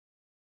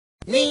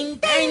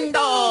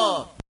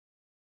Nintendo!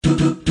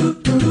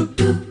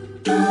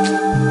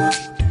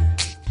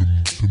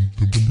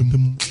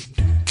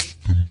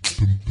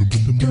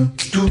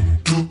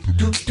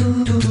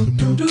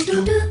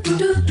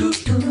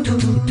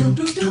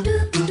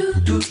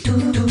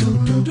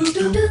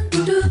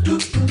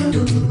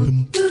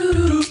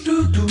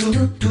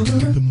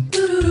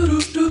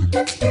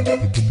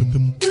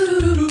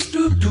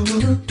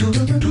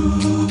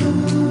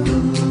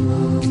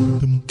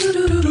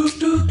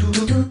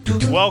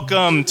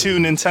 Welcome to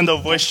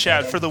Nintendo Voice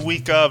Chat for the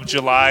week of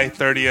July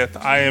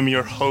 30th. I am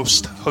your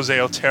host, Jose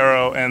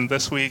Otero, and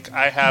this week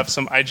I have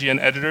some IGN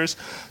editors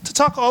to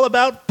talk all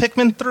about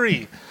Pikmin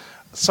 3.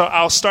 So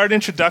I'll start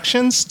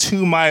introductions.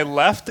 To my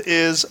left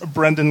is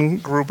Brendan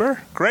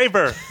Graver.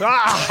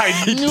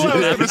 I knew I was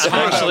going to say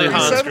that. Actually,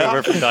 Hans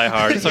Gruber from Die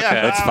Hard. It's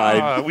okay. That's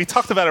fine. We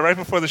talked about it right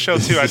before the show,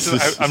 too.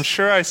 I'm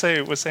sure I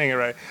was saying it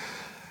right.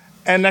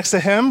 And next to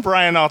him,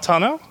 Brian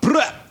Altano.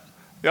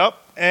 Yep.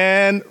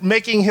 And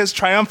making his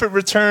triumphant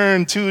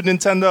return to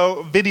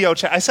Nintendo Video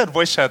Chat. I said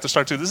voice chat to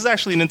start, too. This is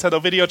actually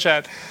Nintendo Video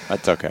Chat.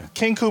 That's okay.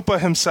 King Koopa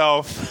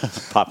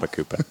himself. Papa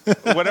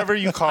Koopa. Whatever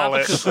you call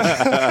it.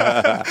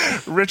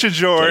 Richard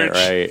George.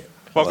 Right.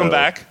 Welcome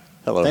back.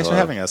 Hello. Thanks for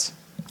having us.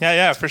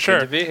 Yeah, for sure.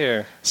 Good to be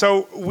here.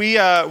 So we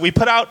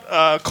put out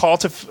a call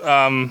to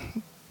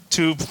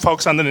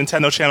folks on the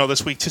Nintendo channel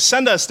this week to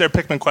send us their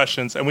Pikmin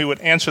questions, and we would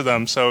answer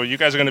them. So you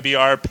guys are going to be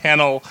our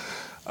panel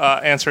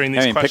answering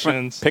these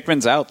questions.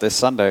 Pikmin's out this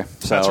Sunday.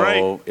 So that's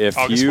right. If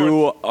August you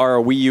 4th. are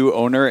a Wii U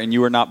owner and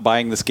you are not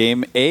buying this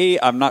game, A,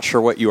 I'm not sure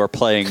what you are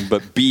playing,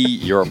 but B,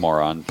 you're a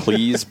moron.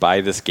 Please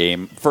buy this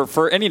game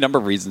for any number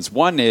of reasons.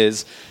 One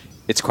is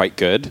it's quite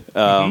good,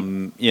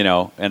 and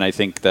I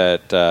think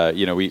that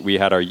we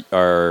had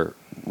our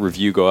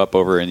review go up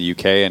over in the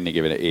UK and they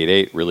give it an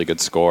 8.8, really good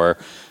score.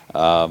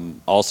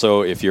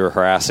 Also, if you're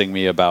harassing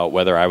me about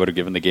whether I would have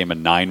given the game a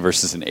 9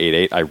 versus an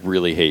 8.8, I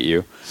really hate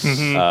you.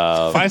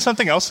 Find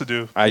something else to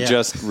do. I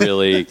just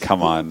really,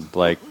 come on.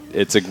 Like,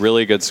 it's a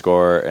really good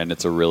score, and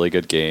it's a really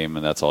good game,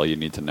 and that's all you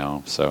need to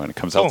know. So, and it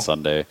comes out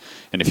Sunday.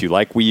 And if you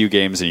like Wii U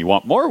games and you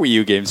want more Wii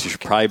U games, you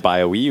should probably buy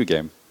a Wii U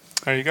game.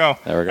 There you go.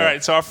 There we go. All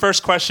right, so our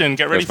first question,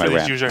 get ready There's for my these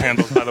rant. user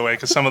handles, by the way,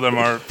 because some of them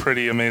are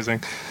pretty amazing.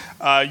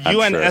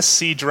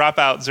 UNSC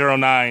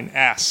Dropout09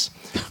 asks,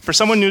 for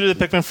someone new to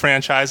the Pikmin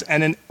franchise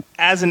and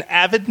as an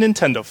avid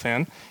Nintendo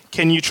fan,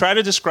 can you try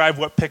to describe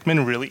what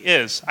Pikmin really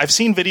is? I've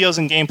seen videos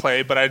and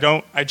gameplay, but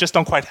I just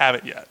don't quite have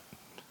it yet.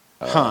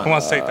 Who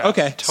wants to take that?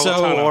 Okay,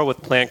 Total war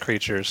with plant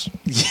creatures.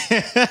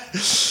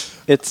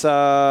 It's,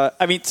 so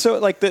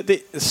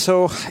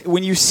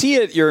when you see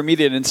it, your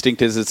immediate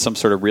instinct is it's some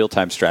sort of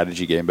real-time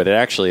strategy game, but it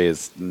actually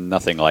is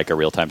nothing like a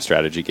real-time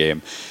strategy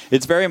game.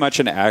 It's very much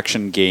an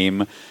action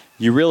game.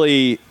 You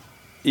really,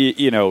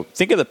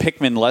 think of the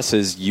Pikmin less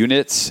as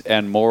units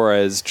and more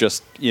as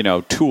just,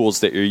 tools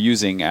that you're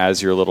using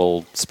as your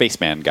little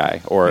spaceman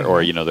guy, or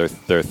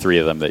there are three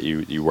of them that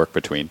you work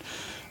between.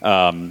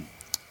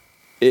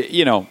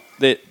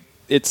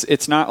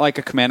 It's not like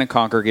a Command and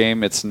Conquer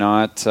game. It's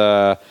not,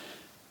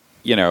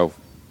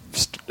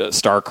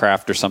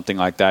 StarCraft or something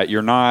like that.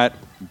 You're not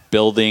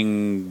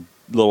building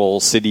little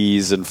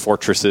cities and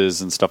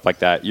fortresses and stuff like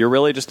that. You're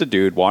really just a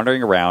dude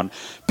wandering around,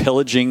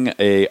 pillaging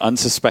a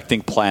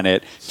unsuspecting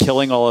planet,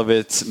 killing all of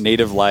its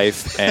native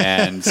life,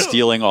 and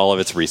stealing all of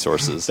its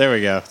resources. There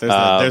we go.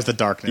 There's the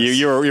darkness.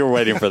 You were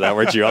waiting for that,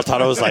 weren't you? I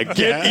thought I was like,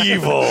 get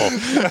evil.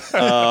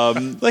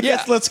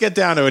 Let's get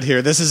down to it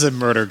here. This is a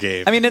murder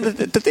game. I mean,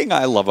 the thing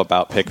I love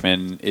about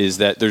Pikmin is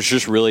that there's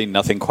just really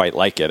nothing quite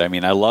like it. I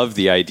mean, I love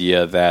the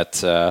idea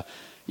that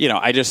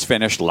I just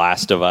finished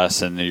Last of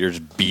Us, and you're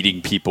just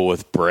beating people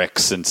with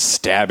bricks and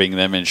stabbing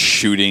them and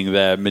shooting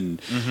them, and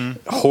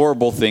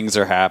horrible things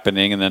are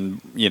happening. And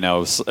then,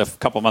 a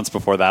couple months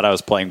before that, I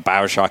was playing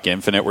BioShock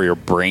Infinite, where you're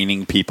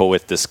braining people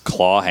with this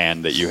claw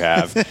hand that you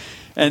have.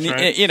 And,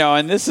 right.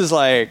 And this is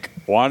like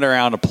wandering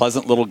around a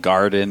pleasant little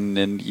garden,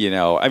 and,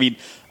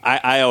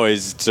 I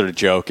always sort of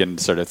joke and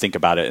sort of think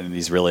about it in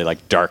these really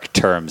like dark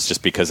terms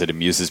just because it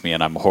amuses me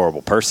and I'm a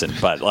horrible person.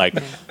 But like,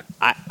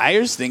 I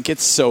just think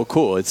it's so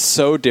cool. It's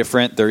so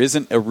different. There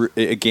isn't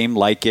a game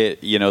like it.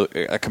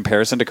 A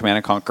comparison to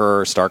Command & Conquer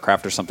or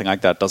StarCraft or something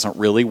like that doesn't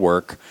really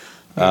work.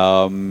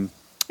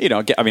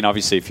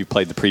 Obviously, if you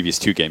played the previous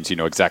two games, you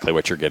know exactly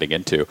what you're getting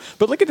into.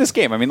 But look at this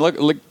game. I mean,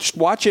 look, just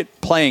watch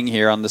it playing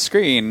here on the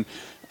screen.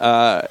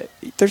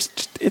 There's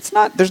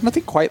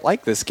nothing quite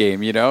like this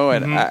game,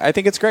 and I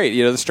think it's great.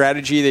 The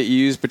strategy that you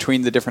use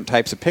between the different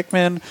types of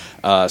Pikmin,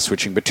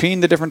 switching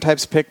between the different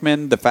types of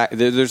Pikmin, the fact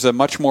that there's a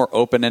much more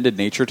open-ended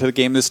nature to the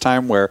game this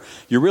time, where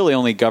you're really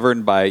only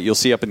governed by, you'll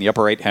see up in the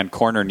upper right-hand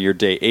corner near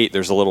day 8,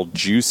 there's a little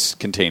juice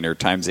container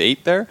times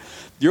 8 there.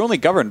 You're only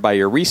governed by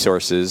your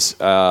resources,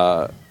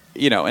 and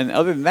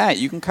other than that,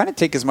 you can kind of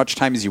take as much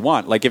time as you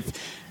want. Like if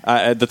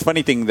the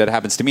funny thing that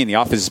happens to me in the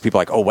office is people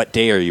are like, oh, what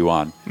day are you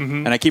on?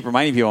 And I keep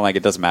reminding people, I'm like,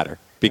 it doesn't matter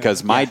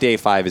because my day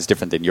 5 is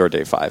different than your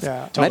day 5.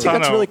 Yeah. And I think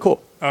that's really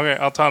cool. Okay,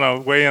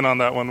 Altano, weigh in on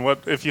that one.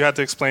 What if you had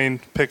to explain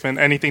Pikmin?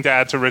 Anything to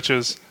add to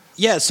Rich's?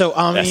 Yeah, so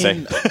I Essay.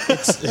 mean,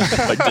 it's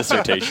Like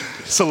dissertation.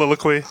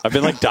 Soliloquy. I've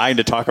been like dying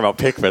to talk about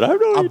Pikmin. I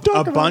don't know what you're talking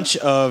a about. bunch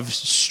of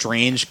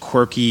strange,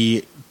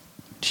 quirky,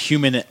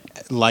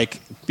 human-like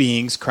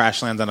beings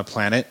crash land on a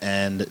planet,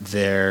 and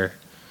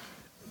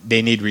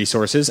they need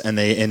resources, and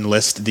they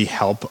enlist the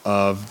help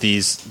of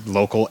these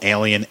local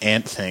alien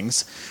ant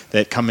things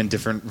that come in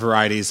different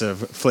varieties of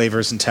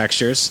flavors and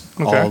textures,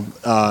 Okay.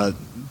 all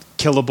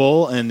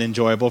killable and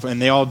enjoyable,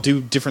 and they all do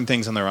different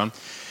things on their own.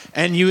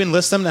 And you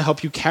enlist them to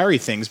help you carry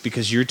things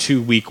because you're too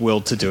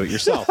weak-willed to do it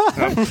yourself.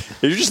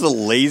 You're just a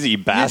lazy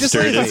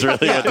bastard lazy. is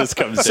really what this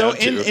comes So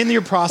down to. in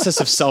your process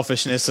of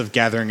selfishness of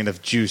gathering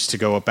enough juice to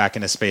go back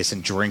into space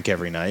and drink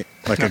every night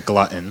like a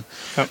glutton,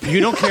 you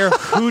don't care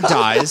who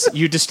dies.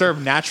 You disturb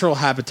natural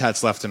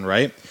habitats left and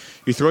right.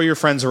 You throw your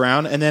friends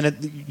around, and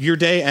then your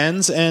day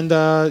ends, and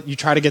you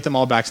try to get them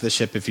all back to the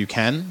ship if you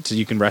can, so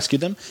you can rescue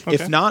them. Okay.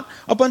 If not,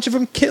 a bunch of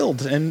them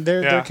killed, and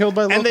they're killed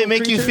by local and they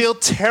make creatures. you feel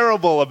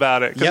terrible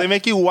about it because Yep. they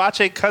make you watch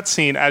a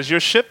cutscene as your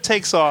ship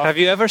takes off. Have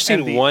you ever and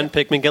seen the- one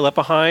Pikmin get left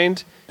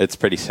behind? It's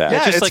pretty sad. Yeah,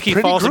 It's just it's like he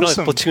pretty falls into like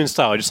gruesome. platoon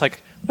style. Just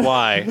like,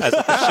 why? As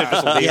if the ship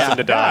just leaves him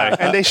to die.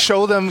 And they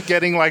show them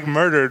getting like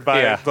murdered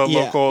by Yeah. the Yeah.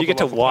 local. You get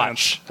the to local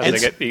watch plants.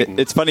 as they get eaten.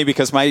 It's funny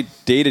because my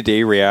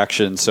day-to-day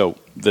reaction, so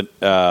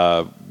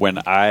when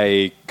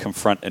I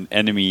confront an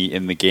enemy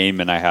in the game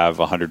and I have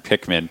 100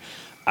 Pikmin,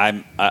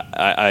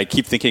 I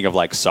keep thinking of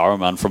like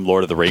Saruman from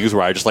Lord of the Rings,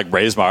 where I just like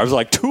raise my arms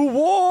like to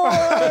war,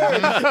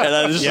 and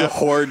I just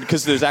horde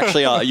because there's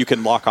actually you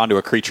can lock onto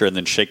a creature and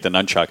then shake the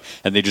nunchuck,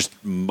 and they just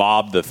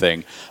mob the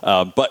thing.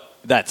 But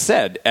that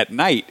said, at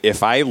night,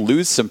 if I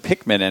lose some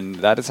Pikmin, and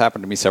that has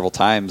happened to me several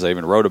times, I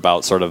even wrote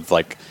about sort of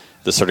like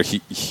the sort of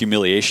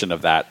humiliation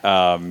of that.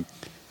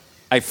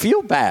 I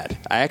feel bad.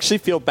 I actually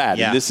feel bad.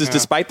 Yeah. And this is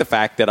despite the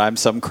fact that I'm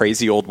some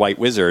crazy old white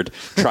wizard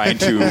trying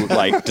to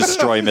like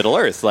destroy Middle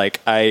Earth. Like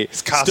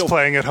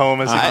Cosplaying at home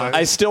as he plays.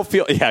 I still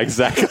feel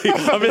exactly.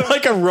 I'm in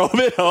like a robe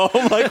at home,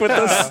 like with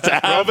the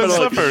staff, Robe and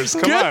and, like, slippers.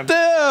 Come Get on.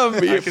 them,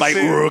 can like see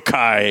it.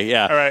 Urukai.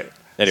 Yeah. All right.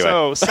 Anyway.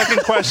 So, second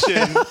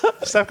question.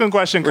 Second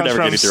question We're comes never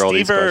from getting through all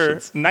these Stever,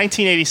 questions.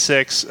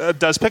 1986.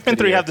 Does Pikmin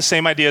 3 have the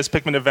same idea as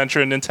Pikmin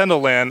Adventure in Nintendo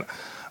Land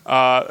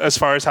as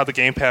far as how the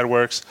gamepad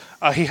works?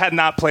 He had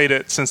not played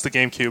it since the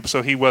GameCube,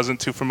 so he wasn't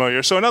too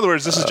familiar. So, in other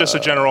words, this is just a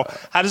general.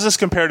 How does this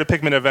compare to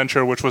Pikmin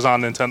Adventure, which was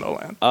on Nintendo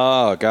Land?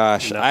 Oh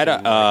gosh, I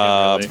don't.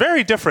 It's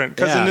very different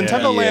because in Yeah.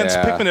 Nintendo Land's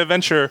Yeah. Pikmin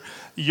Adventure,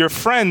 your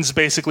friends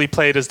basically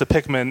played as the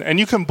Pikmin, and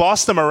you can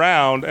boss them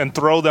around and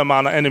throw them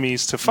on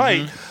enemies to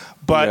fight,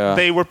 but Yeah.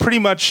 they were pretty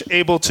much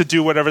able to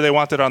do whatever they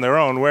wanted on their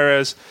own.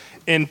 Whereas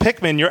in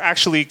Pikmin, you're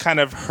actually kind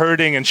of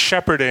herding and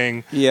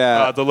shepherding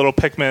Yeah. the little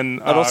Pikmin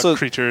But also,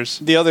 creatures.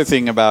 The other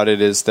thing about it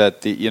is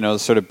that the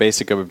sort of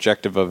basic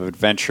objective of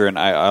adventure, and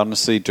I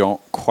honestly don't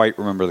quite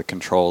remember the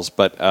controls,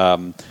 but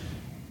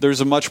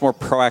there's a much more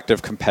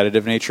proactive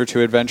competitive nature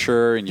to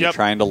adventure, and you're Yep.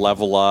 trying to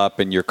level up,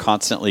 and you're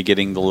constantly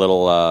getting the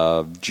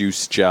little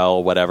juice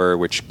gel, whatever,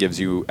 which gives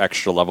you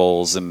extra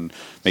levels and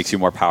makes you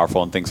more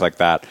powerful and things like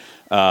that.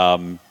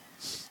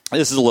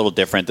 This is a little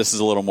different. This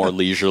is a little more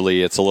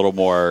leisurely. It's a little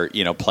more,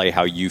 play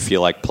how you feel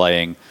like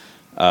playing.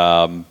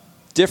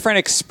 Different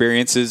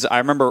experiences. I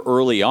remember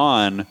early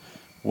on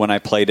when I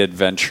played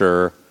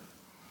Adventure,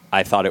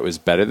 I thought it was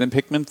better than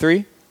Pikmin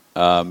 3.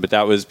 But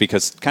that was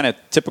because kind of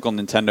typical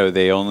Nintendo,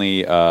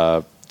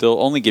 they'll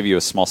only give you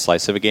a small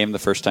slice of a game the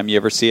first time you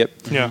ever see it.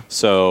 Yeah.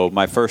 So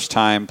my first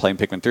time playing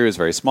Pikmin 3 was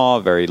very small,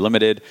 very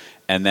limited.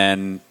 And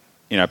then,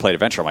 I played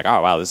Adventure. I'm like,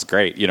 oh, wow, this is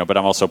great. But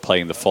I'm also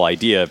playing the full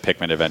idea of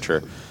Pikmin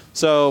Adventure.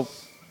 So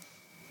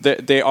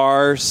they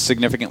are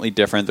significantly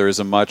different. There is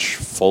a much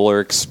fuller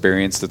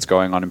experience that's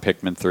going on in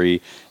Pikmin 3.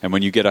 And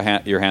when you get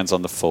your hands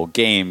on the full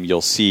game,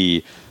 you'll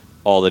see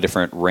all the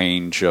different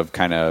range of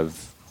kind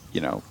of,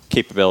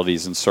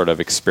 capabilities and sort of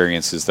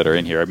experiences that are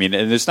in here. I mean,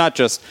 and it's not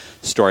just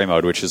story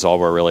mode, which is all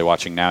we're really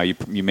watching now.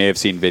 You may have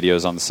seen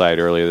videos on the site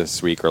earlier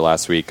this week or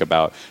last week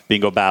about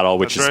Bingo Battle,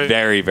 which That's is right.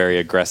 very, very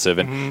aggressive.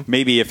 And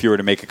maybe if you were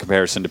to make a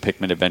comparison to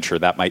Pikmin Adventure,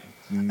 that might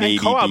maybe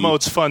And co-op be...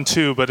 mode's fun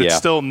too, but it's Yeah.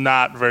 still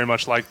not very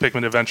much like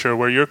Pikmin Adventure,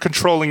 where you're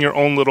controlling your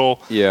own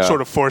little Yeah.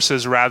 sort of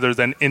forces rather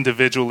than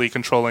indivially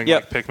controlling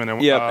like Pikmin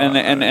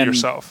and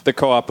yourself. The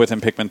co-op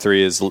within Pikmin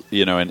 3 is,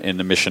 in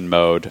the mission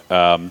mode.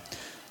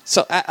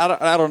 So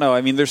I don't know.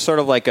 I mean, there's sort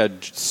of like a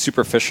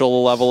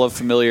superficial level of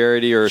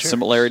familiarity or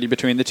similarity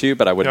between the two,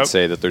 but I wouldn't Yep.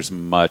 say that there's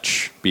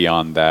much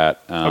beyond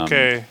that.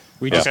 Okay.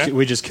 We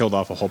just killed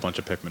off a whole bunch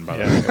of Pikmin, by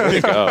the way. There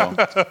you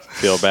go.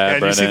 Feel bad,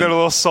 And you see Brennan. their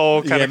little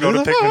soul kind Yeah, of go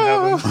to they're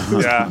Pikmin like,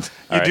 heaven. Yeah.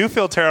 You right. do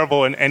feel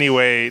terrible in any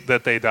way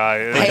that they die.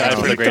 Hey, It's I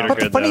pretty think dark. But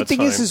the good, funny though, it's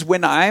thing is fine.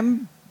 when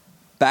I'm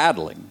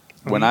battling,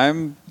 when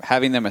I'm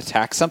having them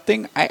attack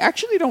something, I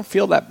actually don't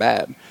feel that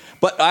bad.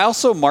 But I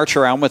also march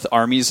around with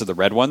armies of the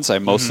red ones. I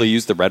mostly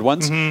use the red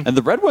ones. And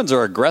the red ones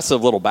are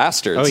aggressive little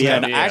bastards. Oh, yeah.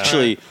 And I Yeah.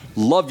 actually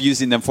love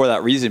using them for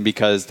that reason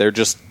because they're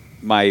just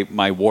my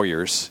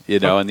warriors,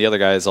 and the other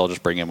guys I'll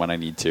just bring in when I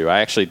need to.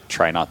 I actually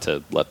try not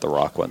to let the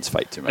rock ones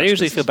fight too much. I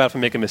usually feel bad if I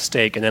make a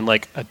mistake and then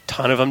like a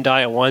ton of them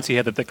die at once. You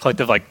have the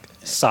collective like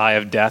sigh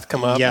of death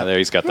come up. Yeah. There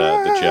he's got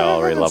the gel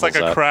where he levels It's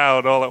like a up.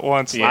 crowd all at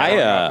once. And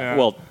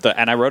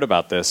I wrote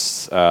about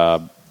this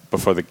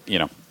before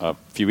a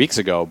few weeks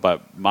ago.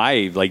 But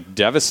my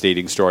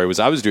devastating story was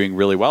I was doing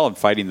really well in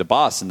fighting the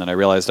boss, and then I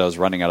realized I was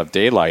running out of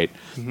daylight,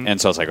 and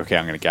so I was like, okay,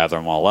 I'm going to gather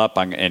them all up.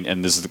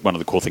 And this is one of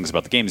the cool things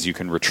about the game is you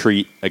can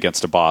retreat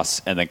against a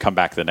boss and then come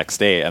back the next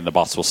day, and the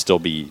boss will still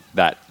be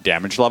that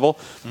damage level.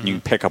 You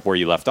can pick up where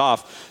you left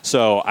off.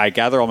 So I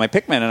gather all my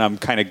Pikmin, and I'm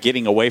kind of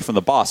getting away from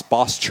the boss.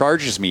 Boss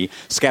charges me,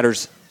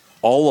 scatters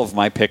all of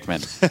my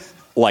Pikmin,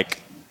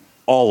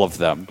 all of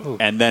them,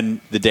 and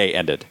then the day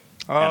ended.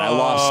 And I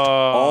lost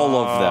all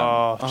of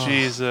them. Oh,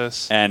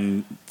 Jesus.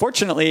 And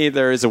fortunately,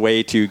 there is a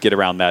way to get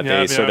around that.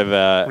 They sort of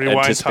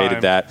anticipated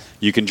time. that.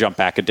 You can jump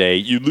back a day.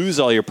 You lose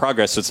all your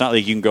progress, so it's not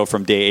like you can go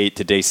from day 8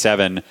 to day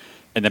 7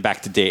 and then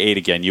back to day 8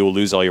 again. You will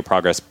lose all your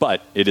progress,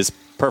 but it is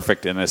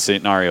perfect in a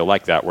scenario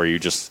like that where you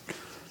just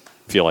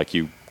feel like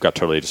you got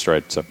totally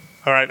destroyed. So.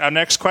 All right, our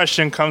next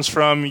question comes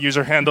from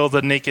user handle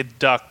The Naked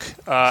Duck,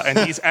 and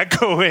he's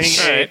echoing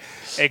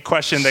a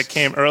question that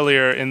came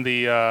earlier in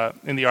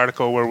the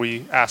article where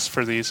we asked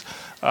for these.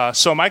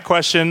 So my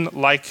question,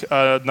 like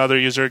another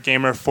user,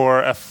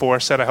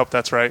 Gamer4F4 said, I hope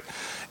that's right,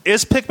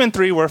 is Pikmin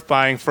 3 worth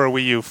buying for a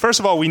Wii U?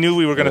 First of all, we knew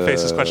we were going to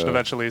face this question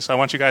eventually, so I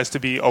want you guys to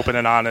be open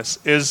and honest.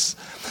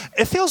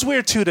 It feels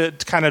weird, too, to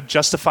kind of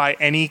justify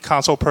any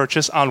console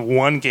purchase on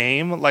one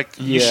game.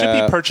 You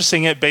should be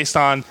purchasing it based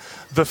on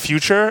the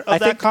future of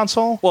that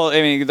console. Well,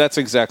 I mean, that's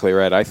exactly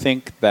right. I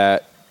think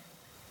that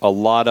a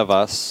lot of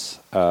us,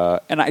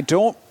 and I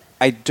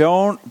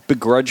don't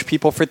begrudge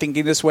people for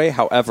thinking this way.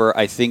 However,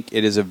 I think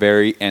it is a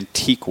very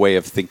antique way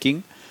of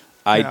thinking.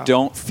 I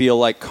don't feel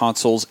like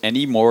consoles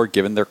anymore,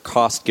 given their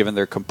cost, given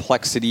their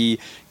complexity,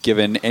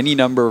 given any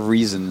number of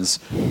reasons,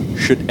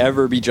 should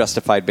ever be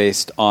justified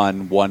based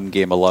on one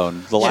game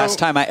alone. The last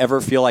time I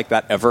ever feel like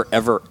that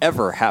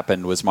ever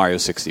happened was Mario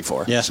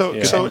 64. Yeah.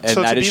 And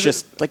that is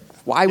just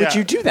why would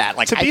you do that?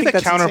 To be the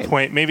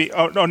counterpoint, maybe,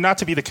 not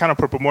to be the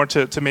counterpoint, but more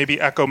to maybe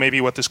echo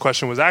what this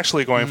question was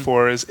actually going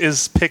for is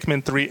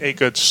Pikmin 3 a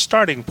good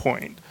starting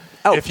point?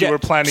 If you were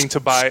planning to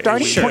buy a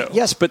Wii U.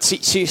 Yes, but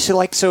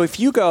so if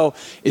you go,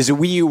 is a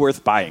Wii U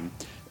worth buying?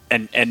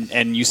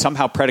 And you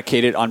somehow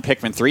predicate it on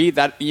Pikmin 3,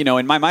 that,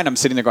 in my mind, I'm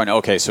sitting there going,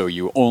 okay, so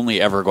you only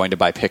ever going to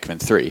buy Pikmin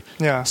 3.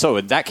 Yeah. So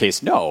in that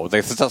case, no.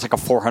 That's like a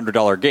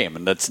 $400 game,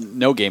 and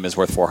no game is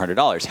worth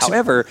 $400.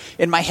 However,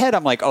 in my head,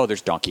 I'm like, oh,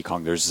 there's Donkey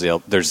Kong, there's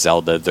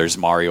Zelda, there's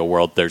Mario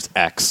World, there's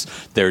X,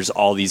 there's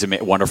all these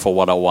Wonderful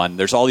 101,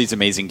 there's all these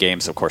amazing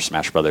games, of course,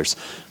 Smash Brothers,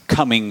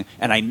 coming,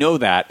 and I know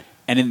that.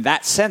 And in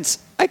that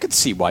sense, I could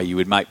see why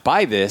you might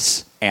buy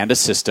this and a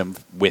system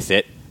with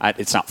it.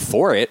 It's not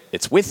for it;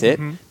 it's with it,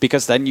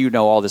 because then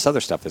all this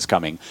other stuff is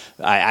coming.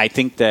 I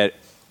think that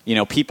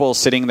people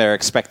sitting there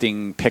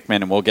expecting Pikmin,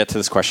 and we'll get to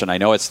this question. I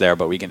know it's there,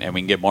 but we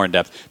can get more in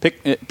depth.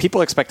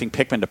 People expecting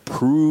Pikmin to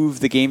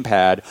prove the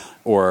gamepad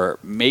or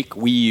make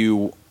Wii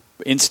U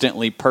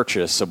instantly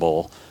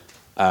purchasable.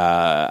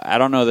 I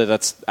don't know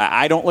that's.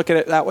 I don't look at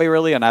it that way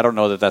really, and I don't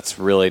know that that's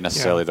really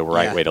necessarily the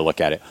right way to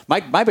look at it.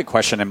 My big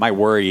question and my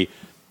worry,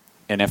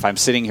 and if I'm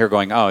sitting here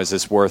going, "Oh, is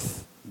this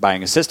worth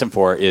buying a system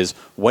for?" is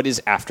what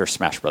is after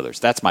Smash Brothers?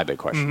 That's my big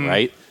question,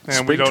 right? And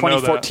Spring we don't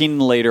 2014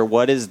 later,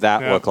 what does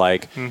that look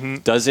like?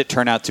 Does it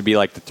turn out to be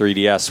like the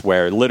 3DS,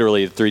 where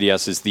literally the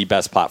 3DS is the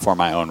best platform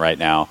I own right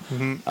now?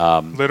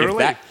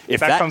 Literally,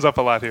 if that comes up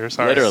a lot here.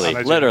 Sorry,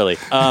 literally.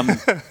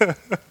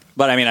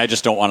 But I mean, I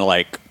just don't want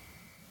to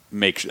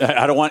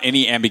I don't want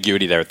any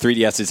ambiguity there.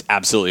 3DS is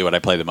absolutely what I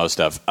play the most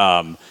of.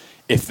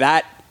 If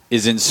that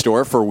is in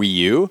store for Wii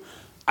U,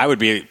 I would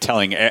be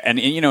telling, and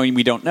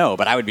we don't know,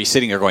 but I would be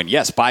sitting there going,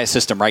 yes, buy a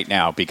system right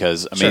now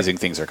because amazing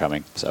things are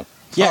coming. So.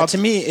 Yeah, to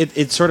me,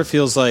 it sort of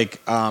feels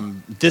like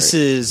this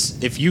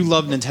is, if you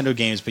love Nintendo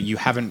games, but you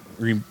haven't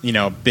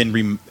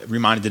been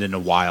reminded in a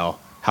while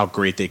how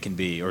great they can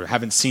be, or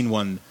haven't seen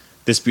one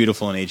this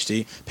beautiful in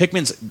HD,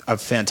 Pikmin's a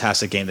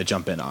fantastic game to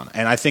jump in on.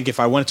 And I think if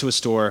I went to a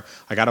store,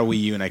 I got a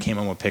Wii U, and I came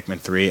home with Pikmin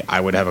 3, I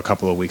would have a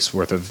couple of weeks'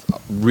 worth of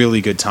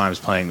really good times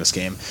playing this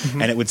game.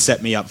 And it would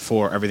set me up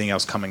for everything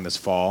else coming this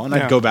fall. And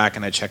I'd go back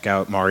and I'd check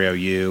out Mario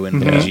U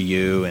and Luigi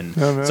U and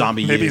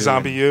Zombie U. Maybe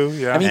Zombie U,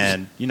 yeah.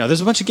 And, there's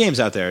a bunch of games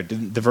out there.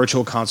 The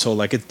Virtual Console,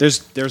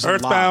 there's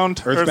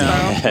Earthbound. a lot.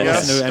 Earthbound.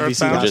 Yes,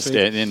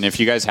 Earthbound. And if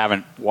you guys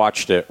haven't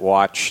watched it,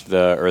 watch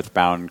the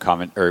Earthbound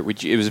comment, or it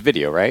was a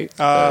video, right?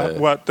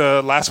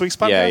 Last week's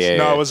podcast? Yeah.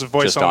 No, it was a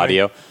voice just only.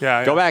 audio.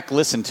 Yeah. Go back,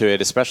 listen to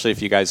it, especially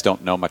if you guys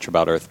don't know much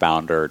about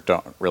Earthbound or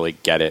don't really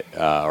get it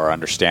or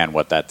understand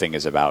what that thing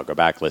is about. Go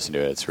back, listen to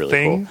it. It's really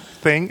cool.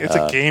 It's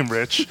a game,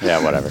 Rich.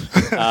 Yeah, whatever.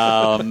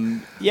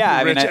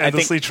 Rich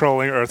endlessly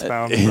trolling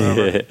Earthbound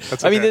forever.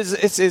 That's okay.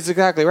 It's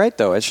exactly right,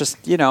 though. It's just,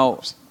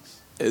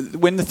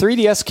 when the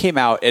 3DS came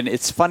out, and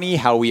it's funny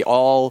how we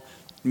all,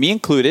 me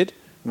included,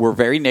 were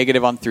very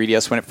negative on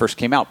 3DS when it first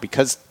came out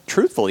because,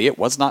 truthfully, it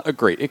was not a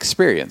great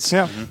experience.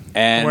 Yeah,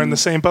 and we're in the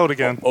same boat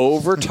again.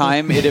 Over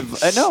time, funny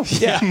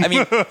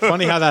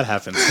how that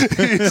happens.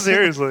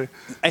 Seriously,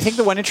 I think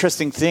the one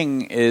interesting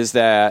thing is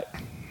that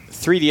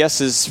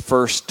 3DS's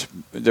first,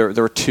 there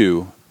were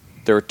two.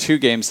 there were two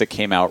games that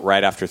came out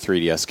right after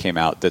 3DS came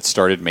out that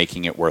started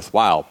making it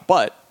worthwhile,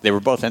 but they were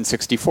both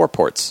N64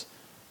 ports.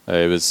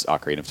 It was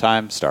Ocarina of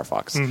Time, Star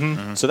Fox.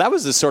 So that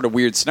was this sort of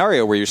weird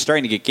scenario where you're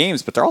starting to get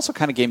games, but they're also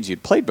kind of games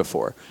you'd played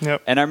before.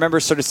 Yep. And I remember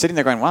sort of sitting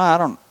there going, well, I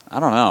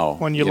don't know.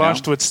 When you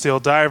launched with Steel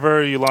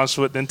Diver, you launched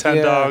with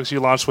Nintendogs, you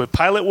launched with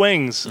Pilot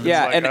Wings.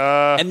 Yeah, It's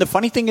like, and the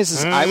funny thing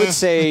is I would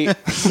say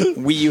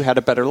Wii U had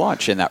a better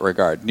launch in that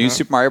regard. New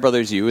Super Mario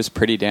Brothers U is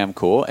pretty damn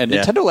cool, and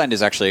Nintendo Land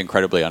is actually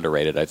incredibly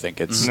underrated. I think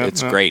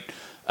it's great.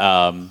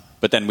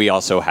 But then we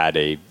also had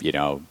a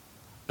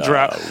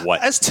drought.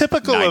 As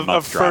typical of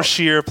drought.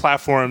 first-year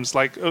platforms,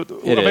 like of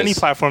any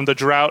platform, the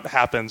drought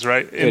happens,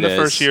 right? In the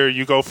first year,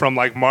 you go from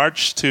like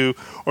March to,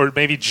 or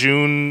maybe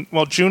June.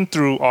 Well, June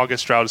through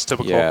August drought is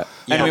typical. Yeah,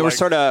 and I mean,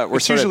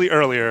 it's usually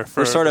earlier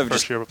for the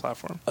first year of a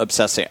platform.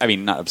 Obsessing. I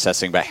mean, not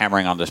obsessing, but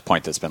hammering on this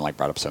point that's been like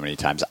brought up so many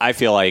times. I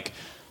feel like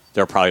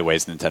there are probably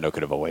ways Nintendo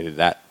could have avoided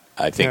that.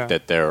 I think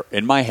that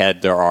in my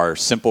head, there are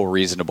simple,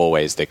 reasonable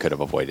ways they could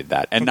have avoided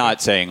that. And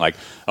not saying like,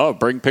 oh,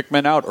 bring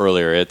Pikmin out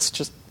earlier. It's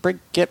just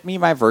get me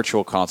my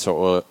Virtual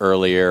Console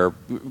earlier.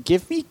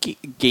 Give me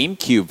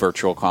GameCube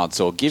Virtual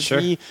Console. Give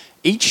me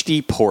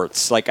HD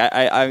ports. Like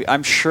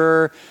I'm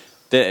sure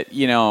that,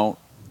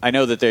 I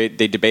know that they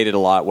debated a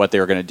lot what they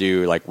were going to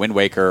do, like Wind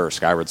Waker or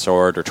Skyward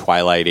Sword or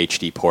Twilight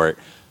HD port.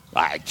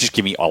 Just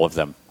give me all of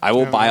them. I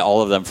will buy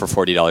all of them for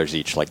 $40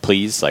 each. Like,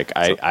 please. Like,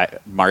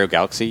 Mario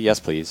Galaxy, yes,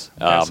 please.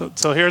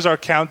 So here's our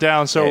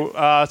countdown.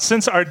 So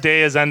since our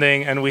day is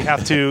ending and we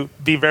have to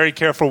be very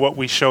careful what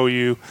we show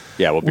you,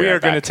 we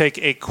are going to take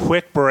a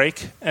quick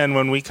break. And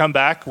when we come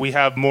back, we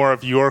have more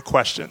of your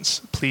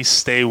questions. Please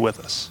stay with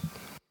us.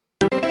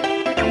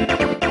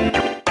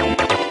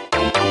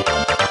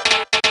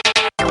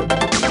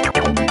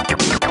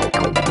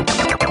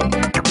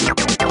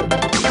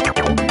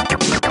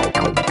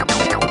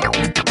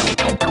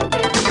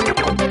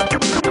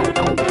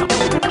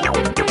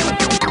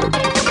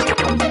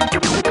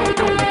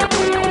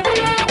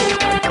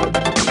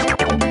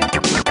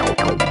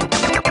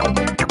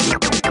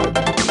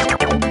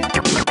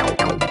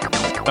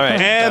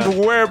 And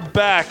we're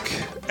back.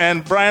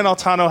 And Brian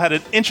Altano had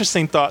an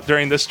interesting thought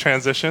during this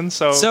transition.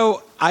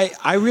 So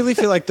I really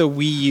feel like the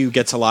Wii U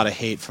gets a lot of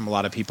hate from a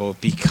lot of people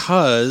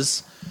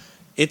because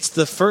it's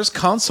the first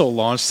console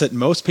launch that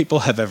most people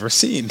have ever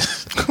seen.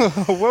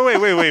 Wait.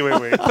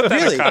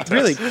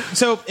 Really.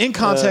 So in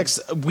context,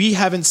 we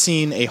haven't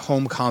seen a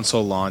home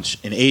console launch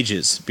in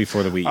ages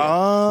before the Wii U.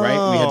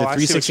 Right? We had the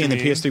 360 and the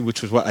PS3,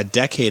 which was a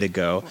decade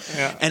ago.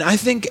 Yeah. And I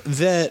think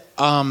that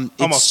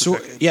almost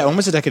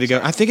a decade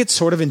ago. I think it's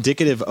sort of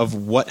indicative of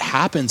what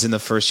happens in the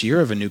first year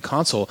of a new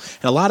console,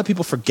 and a lot of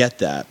people forget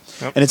that.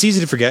 Yep. And it's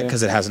easy to forget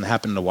because it hasn't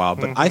happened in a while.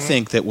 But I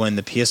think that when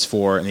the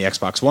PS4 and the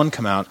Xbox One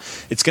come out,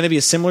 it's going to be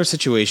a similar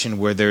situation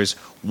where there's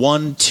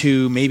 1,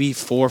 2, maybe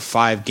 4 or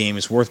 5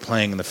 games worth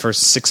playing in the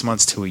first 6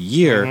 months to a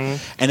year,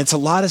 and it's a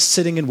lot of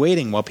sitting and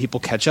waiting while people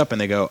catch up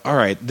and they go, all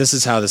right, this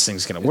is how this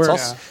thing's going to work.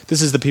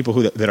 This is the people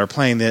that are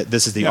playing it.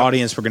 This is the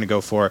audience we're going to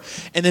go for.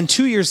 And then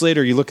 2 years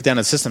later, you look down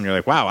at the system and you're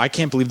like, wow, I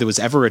can't believe there was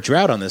ever a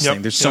drought on this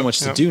thing. There's so much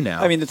to do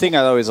now. I mean, the thing I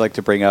always like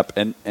to bring up,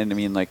 and I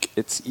mean, like,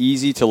 it's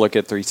easy to look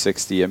at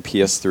 360 and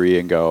PS3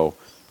 and go,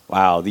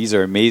 wow, these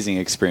are amazing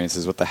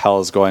experiences. What the hell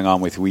is going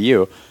on with Wii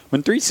U?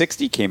 When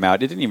 360 came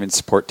out, it didn't even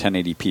support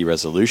 1080p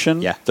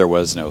resolution. Yeah. There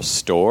was no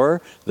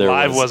store.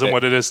 Live wasn't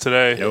what it is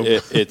today.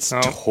 It's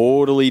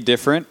totally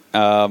different.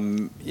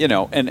 And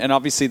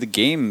obviously the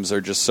games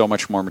are just so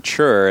much more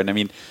mature. And I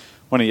mean,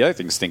 one of the other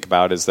things to think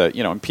about is that,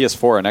 when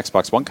PS4 and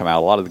Xbox One come out,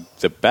 a lot of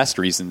the best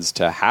reasons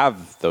to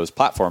have those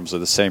platforms are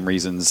the same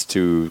reasons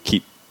to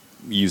keep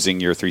using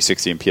your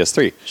 360 and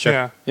PS3.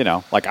 Sure.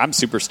 Yeah. Like I'm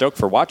super stoked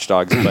for Watch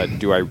Dogs, but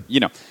do I,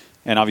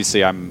 and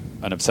obviously I'm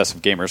an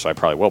obsessive gamer, so I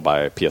probably will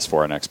buy a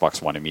PS4 and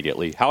Xbox One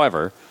immediately.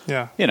 However,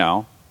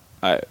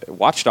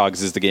 Watch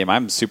Dogs is the game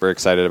I'm super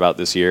excited about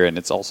this year, and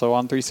it's also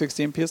on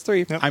 360 and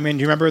PS3. Yep. I mean,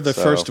 do you remember the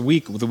first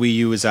week the Wii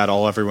U was out,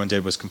 all everyone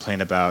did was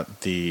complain about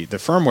the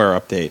firmware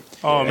update.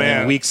 Oh, man.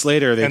 And weeks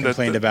later, they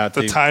complained about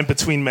the time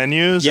between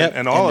menus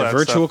and all of that the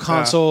virtual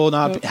console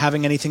not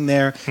having anything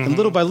there. And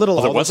little by little...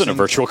 there wasn't a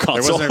virtual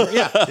console.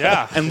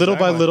 And little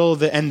by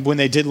little, and when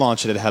they did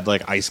launch it, it had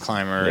like Ice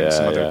Climber and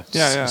some other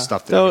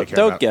stuff that nobody cared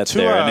about. Don't get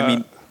there. And I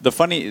mean... The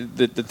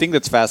thing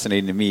that's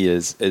fascinating to me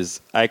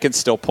is I can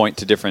still point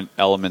to different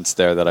elements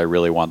there that I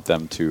really want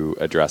them to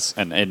address,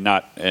 and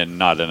not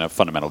in a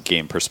fundamental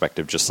game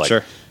perspective, just like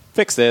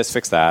fix this,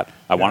 fix that.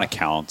 I want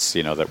accounts,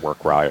 that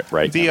work right.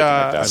 Like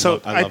that.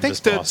 So I think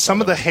that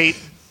some of the hate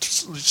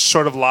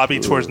sort of lobby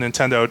towards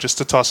Nintendo, just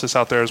to toss this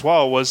out there as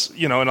well, was,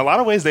 in a lot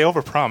of ways they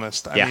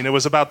overpromised. I mean, it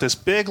was about this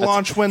big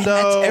launch window.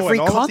 That's every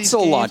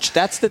console launch.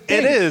 That's the thing.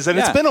 It is, and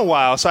it's been a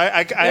while. So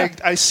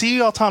I see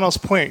Altano's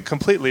point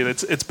completely.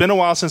 It's been a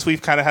while since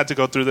we've kind of had to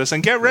go through this.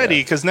 And get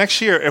ready, because next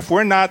year, if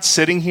we're not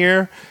sitting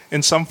here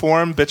in some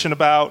form bitching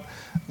about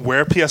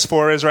where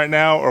PS4 is right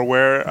now or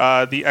where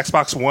the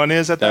Xbox One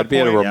is at that point.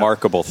 That'd be a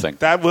remarkable thing.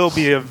 That will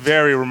be a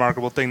very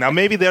remarkable thing. Now,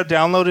 maybe their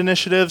download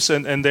initiatives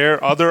and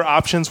their other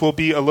options will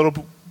be a little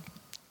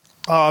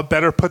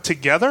better put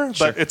together,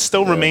 but it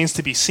still remains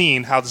to be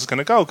seen how this is going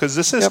to go, because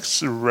this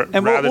is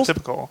rather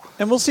typical.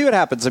 And we'll see what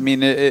happens. I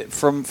mean,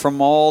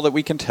 from all that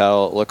we can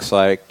tell, it looks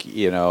like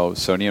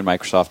Sony and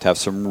Microsoft have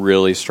some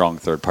really strong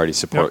third-party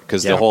support,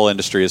 because the whole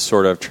industry is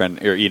sort of trend.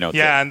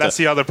 And that's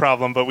the other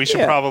problem. But we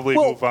should probably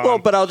move on. Well,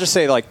 but I'll just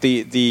say, like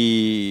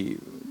the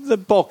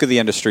bulk of the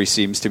industry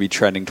seems to be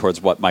trending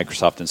towards what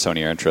Microsoft and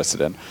Sony are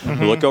interested in.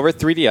 We look over at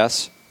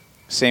 3DS.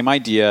 Same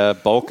idea.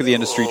 Bulk of the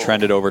industry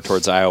trended over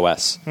towards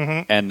iOS.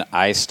 And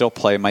I still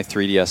play my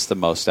 3DS the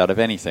most out of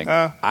anything.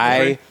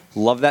 I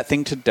love that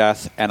thing to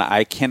death, and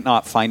I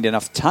cannot find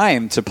enough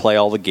time to play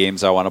all the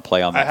games I want to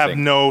play on that thing. I have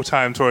no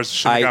time towards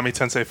Shin Megami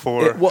Tensei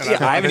 4.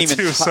 I haven't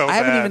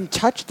even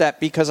touched that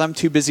because I'm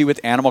too busy with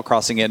Animal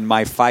Crossing and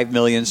my 5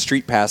 million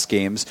Street Pass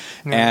games,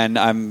 and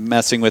I'm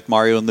messing with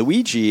Mario and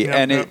Luigi,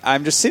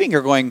 I'm just sitting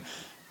here going,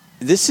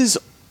 this is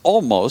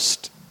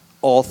almost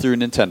all through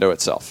Nintendo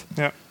itself.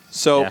 Yeah.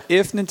 So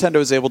if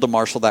Nintendo is able to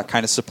marshal that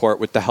kind of support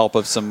with the help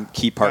of some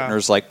key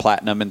partners like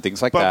Platinum and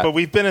things like that. But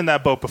we've been in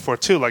that boat before,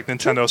 too, like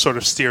Nintendo sort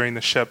of steering the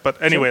ship. But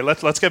anyway,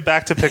 let's get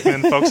back to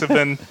Pikmin. Folks have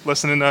been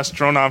listening to us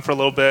drone on for a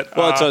little bit.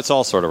 Well, it's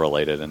all sort of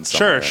related in some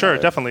way. Sure,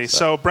 definitely.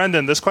 So,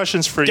 Brendan, this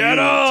question's for you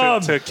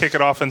to kick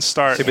it off and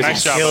start.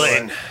 Nice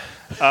job.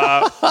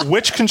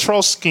 Which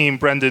control scheme,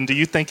 Brendan, do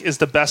you think is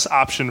the best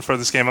option for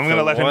this game? I'm going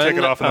to let him kick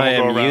it off and then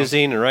we'll go around. I am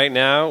using right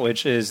now,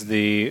 which is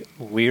the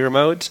Wii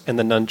Remote and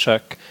the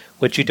Nunchuck,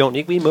 which you don't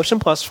need Wii Motion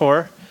Plus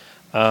for,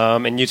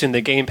 and using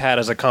the gamepad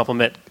as a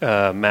complement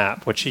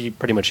map, which you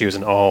pretty much use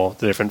in all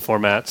the different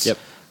formats.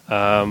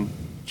 Yep.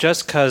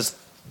 Just because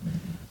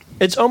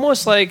it's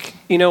almost like,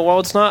 while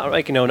it's not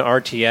like, an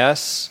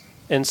RTS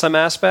in some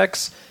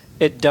aspects,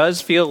 it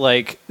does feel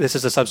like this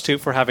is a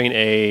substitute for having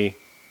a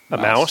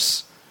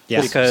mouse.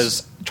 Yes.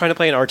 Because trying to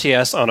play an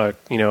RTS on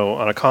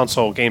a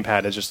console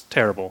gamepad is just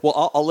terrible.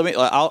 Well,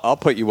 I'll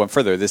put you one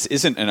further. This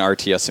isn't an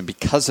RTS, and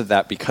because of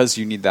that, because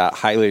you need that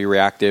highly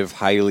reactive,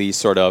 highly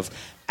sort of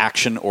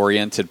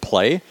action-oriented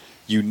play,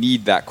 you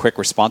need that quick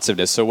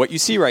responsiveness. So what you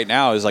see right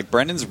now is like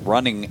Brendan's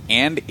running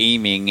and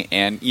aiming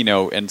and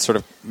and sort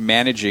of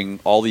managing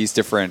all these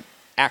different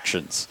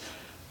actions.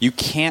 You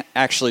can't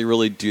actually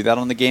really do that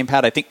on the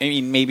gamepad.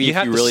 Maybe you if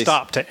have you to really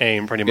stop to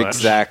aim, pretty much.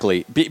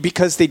 Exactly,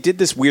 because they did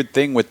this weird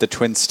thing with the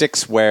twin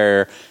sticks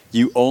where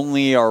you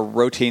only are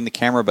rotating the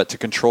camera, but to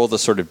control the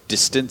sort of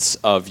distance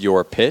of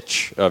your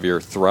pitch of your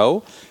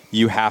throw,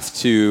 you have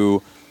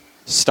to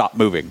stop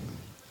moving,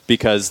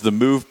 because the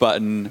move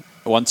button.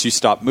 Once you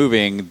stop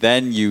moving,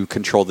 then you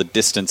control the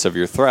distance of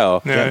your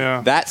throw.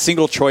 That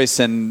single choice,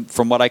 and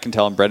from what I can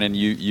tell, and Brendan,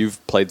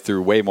 you've played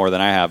through way more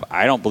than I have,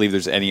 I don't believe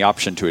there's any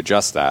option to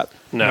adjust that.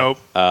 Nope.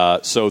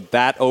 So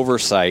that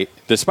oversight,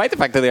 despite the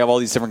fact that they have all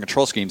these different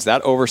control schemes,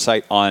 that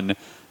oversight on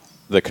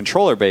the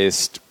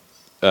controller-based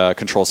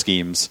control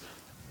schemes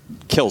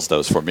kills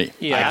those for me.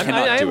 Yeah, I'm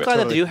glad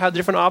that they do have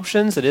different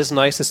options. It is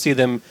nice to see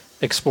them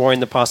exploring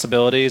the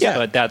possibilities,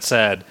 but that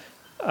said...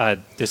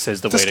 this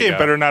is the way to go. This game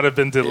better not have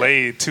been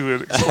delayed to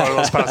explore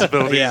those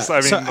possibilities.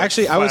 I mean,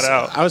 actually, I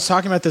was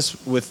talking about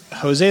this with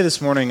Jose this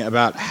morning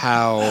about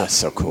how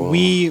so cool.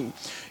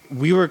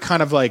 we were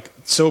kind of like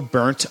so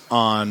burnt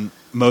on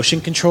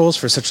motion controls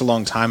for such a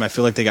long time. I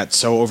feel like they got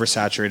so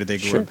oversaturated.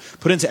 They were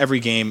put into every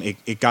game.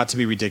 It got to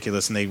be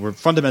ridiculous, and they were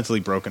fundamentally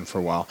broken for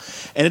a while.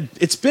 And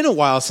it's been a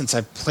while since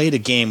I played a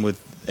game with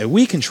a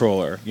Wii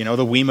controller, the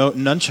Wiimote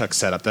and Nunchuck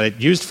setup that I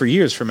used for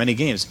years for many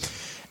games.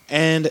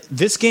 And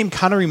this game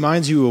kind of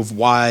reminds you of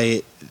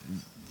why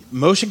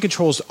motion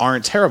controls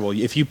aren't terrible.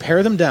 If you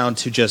pare them down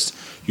to just,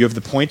 you have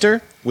the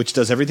pointer, which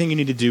does everything you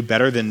need to do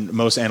better than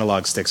most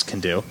analog sticks can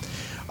do.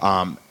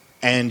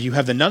 And you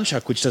have the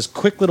nunchuck, which does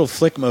quick little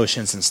flick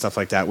motions and stuff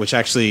like that, which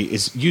actually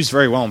is used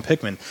very well in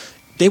Pikmin.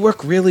 They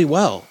work really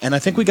well. And I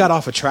think we got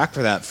off a track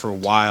for that for a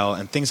while,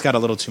 and things got a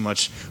little too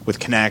much with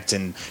Kinect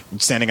and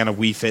standing on a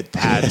Wii Fit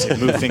pad to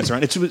move things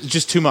around. It's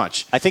just too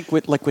much. I think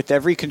with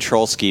every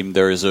control scheme,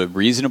 there is a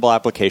reasonable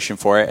application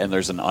for it, and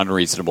there's an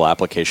unreasonable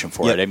application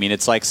for it. I mean,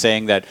 it's like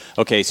saying that,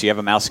 okay, so you have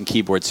a mouse and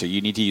keyboard, so you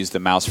need to use the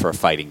mouse for a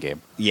fighting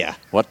game. Yeah.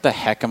 What the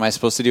heck am I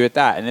supposed to do with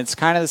that? And it's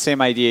kind of the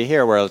same idea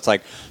here, where it's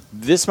like,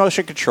 this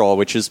motion control,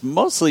 which is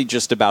mostly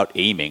just about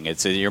aiming,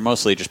 you're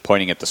mostly just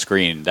pointing at the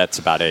screen. That's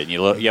about it. And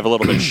you have a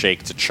little bit of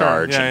shake to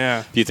charge,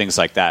 and a few things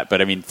like that.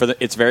 But I mean,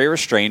 it's very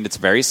restrained, it's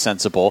very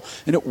sensible,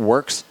 and it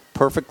works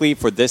perfectly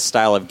for this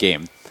style of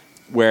game.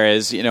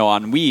 Whereas,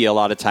 on Wii, a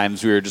lot of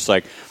times we were just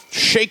like,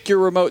 shake your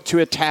remote to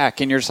attack,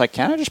 and you're just like,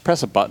 can't I just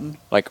press a button?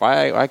 Like,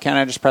 why can't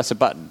I just press a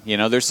button?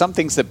 There's some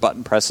things that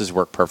button presses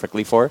work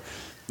perfectly for, and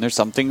there's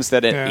some things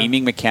that an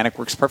aiming mechanic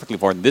works perfectly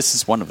for, and this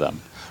is one of them.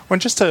 Well,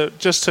 just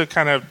to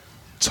kind of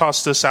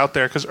toss this out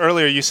there, because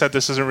earlier you said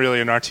this isn't really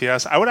an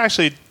RTS. I would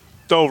actually,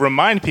 though,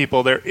 remind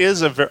people there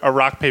is a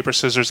rock, paper,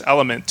 scissors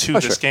element to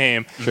this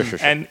game. Sure.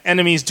 And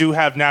enemies do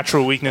have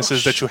natural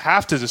weaknesses that you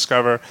have to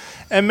discover.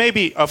 And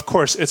maybe, of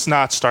course, it's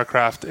not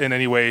StarCraft in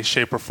any way,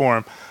 shape, or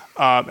form.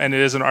 and it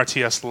is an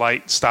RTS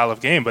light style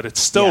of game, but it's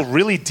still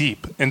really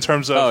deep in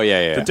terms of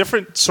the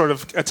different sort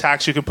of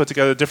attacks you can put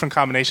together, different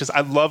combinations.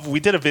 We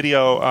did a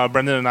video,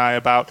 Brendan and I,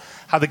 about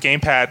how the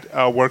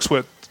gamepad works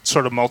with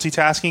sort of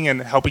multitasking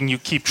and helping you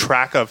keep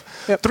track of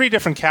 3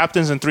 different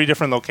captains in 3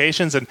 different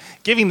locations and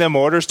giving them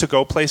orders to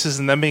go places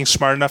and them being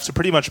smart enough to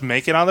pretty much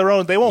make it on their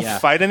own. They won't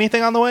fight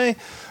anything on the way,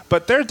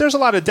 but there's a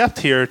lot of depth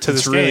here to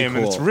this game,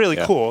 and it's really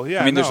cool.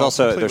 Yeah, I mean,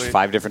 there's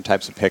 5 different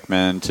types of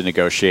Pikmin to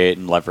negotiate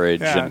and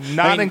leverage.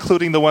 Yeah,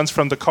 including the ones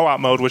from the co-op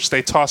mode, which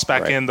they toss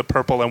back in the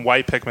purple and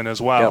white Pikmin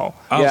as well.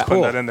 Oh,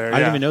 cool. That in there. I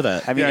didn't even know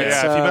that. I mean,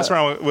 if you mess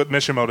around with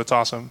mission mode, it's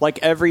awesome. Like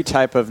every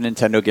type of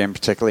Nintendo game,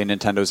 particularly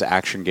Nintendo's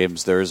action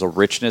games, there is a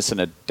richness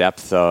and a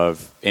depth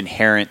of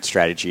inherent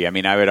strategy. I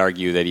mean, I would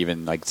argue that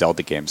even like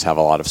Zelda games have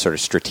a lot of sort of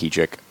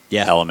strategic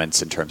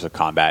elements in terms of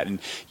combat. And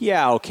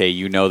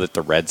you know that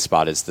the red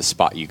spot is the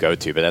spot you go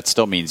to, but that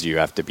still means you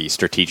have to be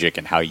strategic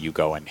in how you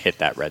go and hit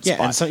that red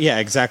spot. And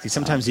exactly.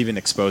 Sometimes even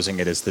exposing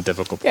it is the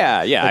difficult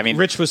part. Yeah. I mean,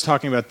 Rich was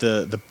talking about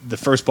the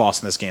first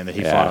boss in this game that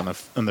he fought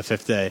on the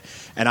 5th day,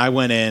 and I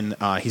went in.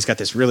 He's got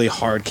this really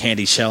hard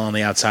candy shell on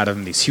the outside of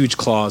him, these huge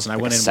claws, and I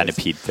went in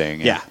centipede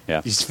thing.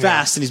 He's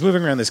fast and he's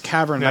moving around this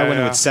cavern. And I went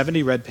in with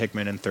 70 red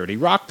Pikmin and 30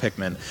 rock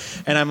Pikmin,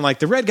 and I'm like,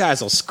 the red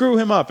guys will screw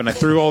him up, and I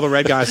threw all the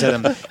red guys at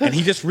him, and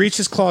he just reached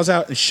his claws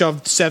out and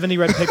shoved 70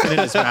 red Pikmin in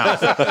his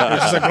mouth. And I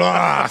was just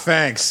like,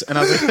 thanks. And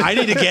I was like, I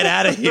need to get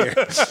out of here.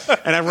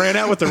 And I ran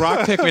out with the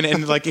rock Pikmin,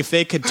 and like if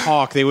they could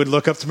talk, they would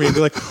look up to me and be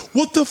like,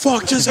 what the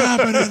fuck just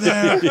happened in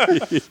there?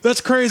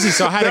 That's crazy.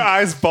 So I had their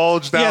eyes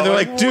bulged out. Yeah, they're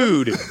like,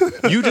 dude,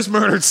 you just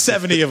murdered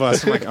 70 of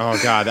us. I'm like, oh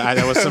god,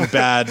 that was some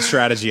bad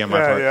strategy on my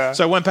part. Yeah.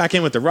 So I went back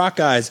in with the rock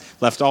guys,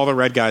 left all the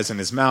red guys in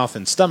his mouth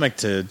and stomach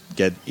to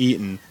get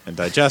eaten and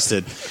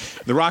digested.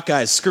 The rock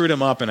guys screwed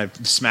him up, and I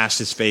smashed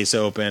his face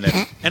open,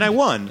 and I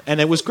won,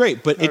 and it was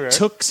great. But it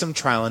took some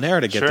trial and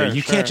error to get there.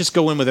 You can't just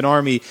go in with an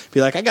army,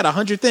 be like, I got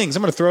 100 things,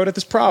 I'm going to throw it at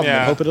this problem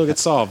and hope it'll get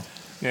solved.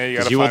 Yeah, you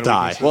got to will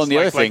die. Weaknesses. Well, and the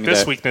other thing,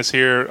 this weakness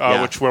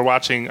here, which we're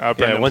watching,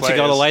 Brendan once play,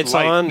 you got all the lights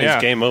on, it's yeah.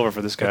 game over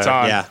for this guy. It's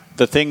on. Yeah.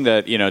 The thing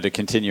that, to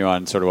continue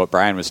on sort of what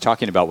Brian was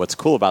talking about, what's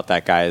cool about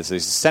that guy is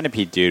there's a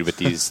centipede dude with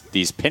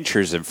these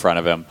pinchers in front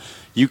of him.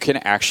 You can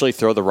actually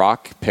throw the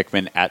rock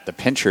Pikmin at the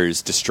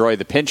pinchers, destroy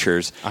the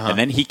pinchers, and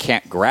then he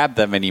can't grab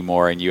them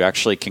anymore, and you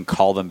actually can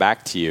call them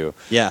back to you.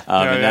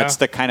 That's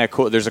the kind of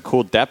cool. There's a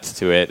cool depth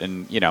to it,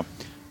 and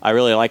I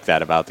really like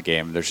that about the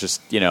game. There's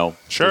just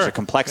there's a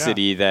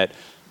complexity that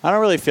I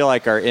don't really feel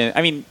like are in.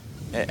 I mean,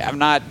 I'm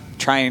not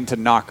trying to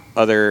knock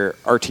other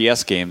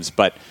RTS games,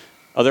 but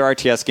other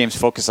RTS games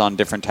focus on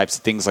different types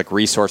of things like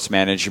resource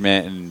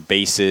management and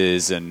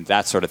bases and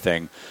that sort of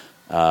thing.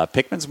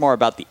 Pikmin's more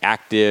about the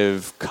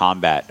active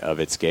combat of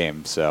its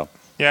game. So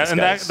and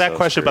that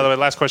question, by the way,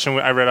 last question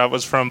I read out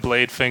was from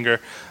Bladefinger.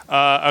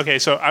 Okay,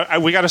 so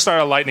we got to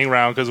start a lightning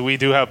round because we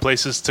do have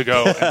places to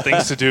go and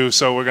things to do.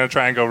 So we're going to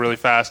try and go really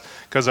fast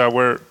because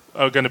we're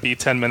going to be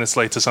 10 minutes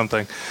late to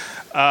something.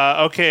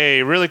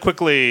 Okay, really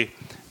quickly.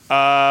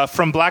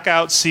 From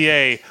Blackout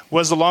CA,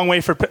 was the long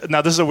wait for...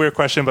 Now, this is a weird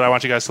question, but I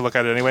want you guys to look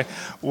at it anyway.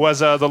 Was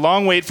the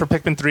long wait for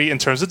Pikmin 3 in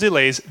terms of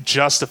delays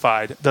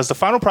justified? Does the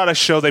final product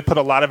show they put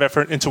a lot of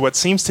effort into what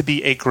seems to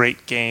be a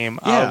great game?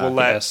 Yeah,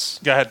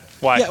 Go ahead.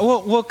 Why? Yeah,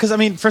 well, because, I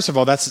mean, first of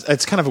all,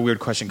 it's kind of a weird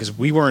question because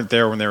we weren't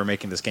there when they were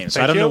making this game.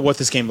 So I don't know what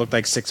this game looked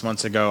like 6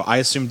 months ago. I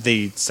assumed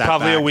they sat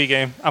Probably back. a Wii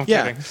game. I'm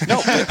kidding.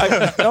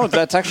 No,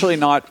 that's actually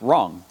not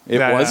wrong. It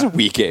was a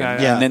Wii game,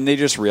 and then they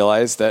just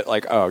realized that,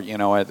 like, oh, you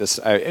know what? Because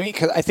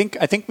I think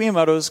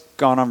Miyamoto's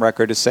gone on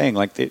record as saying,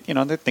 like,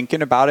 they're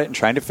thinking about it and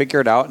trying to figure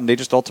it out, and they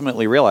just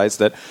ultimately realized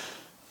that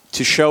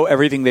to show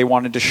everything they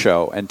wanted to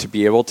show and to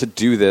be able to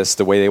do this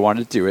the way they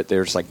wanted to do it,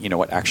 they're just like, you know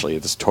what? Actually,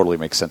 this totally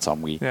makes sense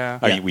on Wii.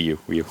 Wii U.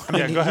 I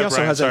mean, go ahead,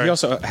 he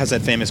also has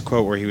that famous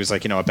quote where he was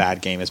like, a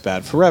bad game is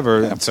bad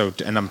forever. Yeah.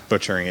 And I'm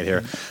butchering it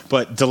here,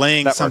 but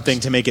delaying something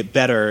to make it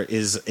better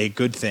is a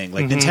good thing.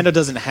 Like Nintendo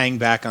doesn't hang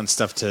back on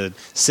stuff to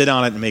sit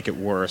on it and make it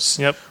worse,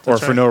 or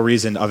for no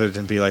reason other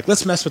than be like,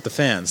 let's mess with the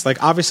fans.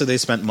 Like obviously they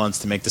spent months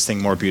to make this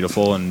thing more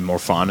beautiful and more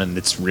fun, and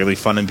it's really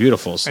fun and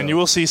beautiful. So. And you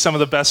will see some of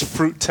the best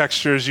fruit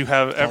textures you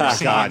have ever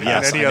seen in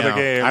any other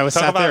game. I was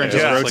sat there and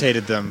just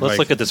rotated them. Let's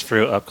look at this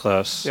fruit up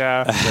close.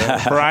 Yeah.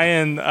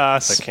 Brian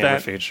the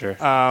camera feature.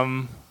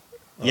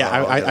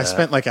 I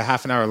spent like a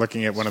half an hour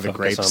looking at one of the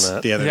grapes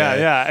the other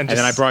day. And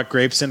then I brought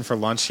grapes in for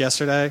lunch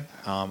yesterday.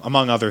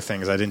 Among other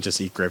things, I didn't just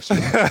eat grapes.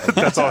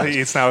 That's all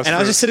he eats now. And I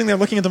was just sitting there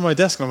looking at them on my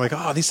desk, and I'm like,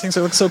 oh, these things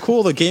look so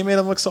cool. The game made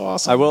them look so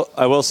awesome.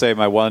 I will say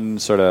my one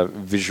sort of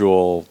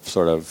visual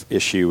sort of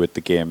issue with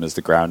the game is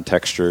the ground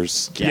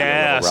textures.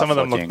 Yeah, some of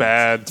them look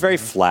bad. It's very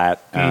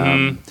flat.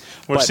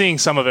 We're seeing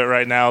some of it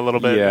right now, a little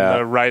bit in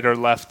the right or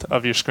left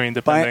of your screen,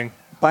 depending.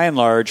 By and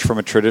large, from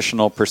a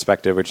traditional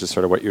perspective, which is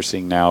sort of what you're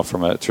seeing now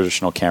from a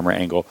traditional camera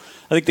angle,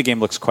 I think the game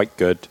looks quite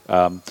good.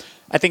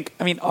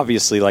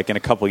 Obviously, like in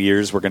a couple of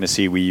years, we're going to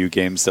see Wii U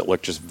games that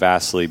look just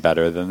vastly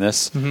better than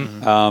this.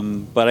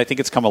 But I think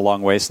it's come a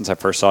long way since I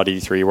first saw it at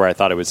E3, where I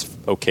thought it was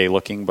okay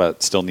looking,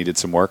 but still needed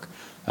some work.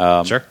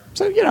 Sure.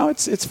 So,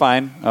 it's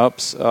fine.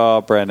 Oops.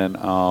 Oh, Brennan.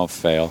 Oh,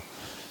 fail.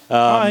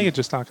 I could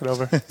just knock it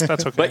over.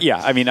 That's okay. But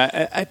yeah, I mean,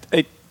 I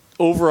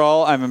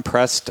overall, I'm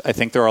impressed. I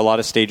think there are a lot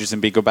of stages in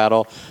Bingo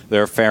Battle.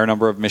 There are a fair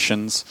number of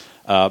missions.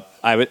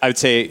 I would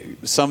say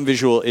some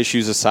visual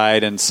issues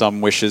aside and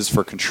some wishes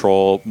for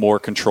more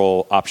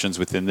control options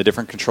within the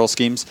different control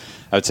schemes.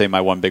 I would say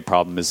my one big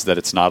problem is that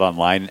it's not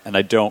online, and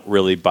I don't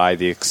really buy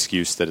the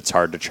excuse that it's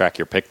hard to track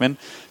your Pikmin.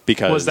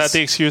 Because was that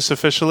the excuse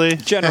officially?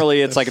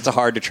 Generally, it's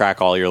hard to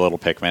track all your little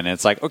Pikmin. And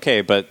it's like,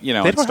 okay, but they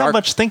don't have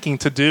much thinking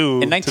to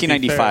do. In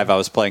 1995, I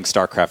was playing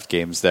StarCraft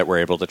games that were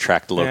able to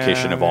track the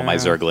location of all my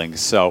Zerglings.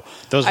 So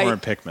those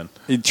weren't Pikmin.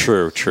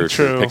 True.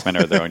 Pikmin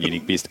are their own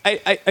unique beast.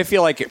 I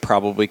feel like it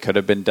probably could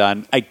have been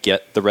done. I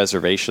get the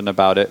reservation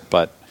about it,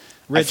 but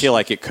Rich, I feel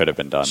like it could have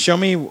been done. Show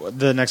me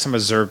the next time a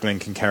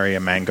Zergling can carry a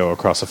mango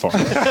across a farm.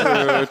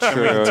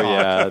 True.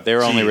 Yeah, they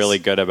were only really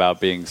good about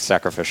being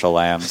sacrificial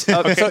lambs.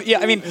 So yeah,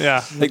 I mean,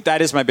 like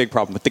that is my big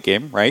problem with the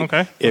game, right?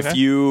 Okay. If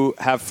you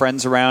have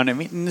friends around, I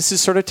mean, and this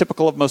is sort of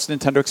typical of most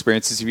Nintendo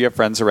experiences. If you have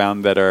friends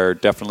around that are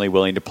definitely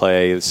willing to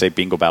play, say,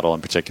 Bingo Battle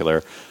in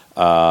particular,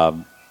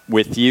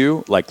 with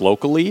you, like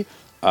locally.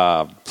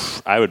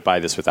 I would buy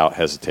this without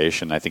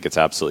hesitation. I think it's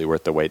absolutely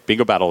worth the wait.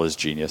 Bingo Battle is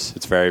genius.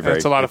 It's very, very.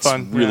 It's a lot of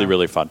fun. Really,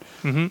 really fun.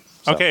 Mm-hmm.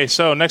 So. Okay,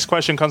 so next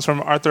question comes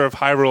from Arthur of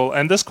Hyrule,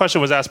 and this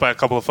question was asked by a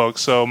couple of folks.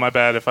 So my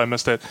bad if I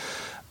missed it.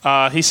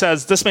 He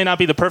says this may not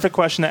be the perfect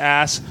question to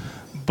ask,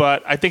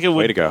 but I think it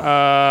would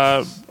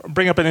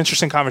bring up an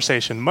interesting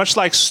conversation. Much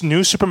like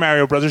New Super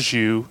Mario Bros.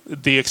 U,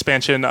 the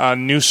expansion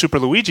New Super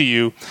Luigi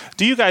U,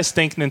 do you guys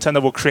think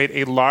Nintendo will create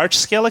a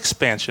large-scale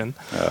expansion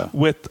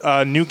with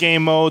new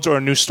game modes or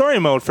a new story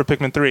mode for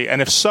Pikmin 3?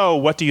 And if so,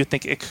 what do you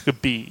think it could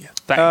be?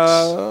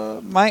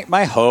 Thanks.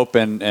 My hope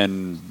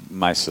and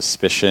my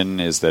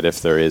suspicion is that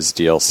if there is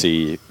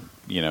DLC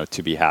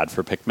to be had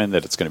for Pikmin,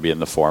 that it's going to be in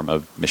the form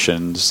of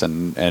missions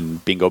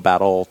and bingo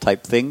battle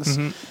type things.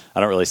 Mm-hmm. I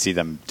don't really see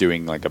them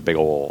doing like a big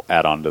old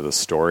add-on to the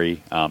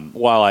story.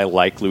 While I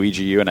like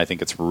Luigi U and I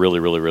think it's really,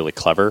 really, really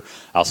clever,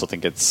 I also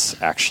think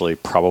it's actually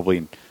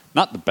probably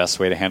not the best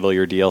way to handle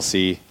your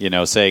DLC.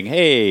 Saying,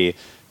 hey,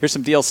 here's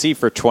some DLC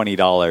for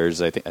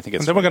 $20. I think it's.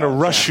 And then we're going to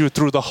rush you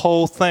through the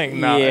whole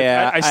thing. No,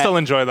 I still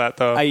enjoy that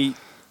though.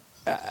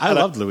 I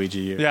loved Luigi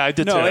U. Yeah, I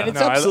did too. And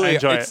it's absolutely, I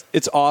enjoy it.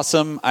 It's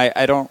awesome.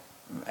 I don't.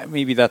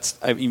 Maybe that's,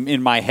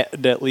 in my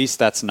head at least,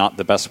 that's not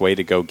the best way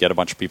to go get a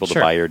bunch of people to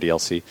buy your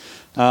DLC.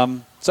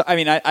 So, I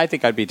mean, I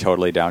think I'd be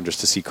totally down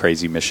just to see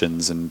crazy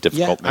missions and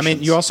difficult missions. I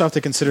mean, you also have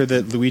to consider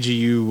that Luigi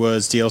U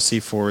was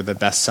DLC for the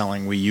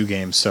best-selling Wii U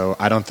game, so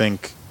I don't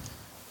think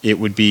it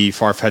would be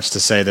far-fetched to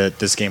say that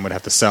this game would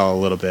have to sell a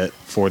little bit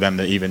for them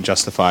to even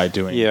justify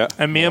doing it.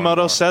 And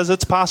Miyamoto says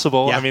it's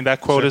possible. Yeah, I mean,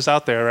 that quote is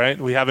out there, right?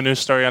 We have a news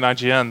story on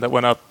IGN that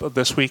went up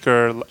this week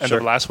or end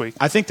of last week.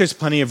 I think there's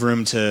plenty of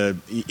room to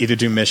either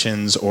do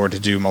missions or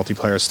to do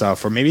multiplayer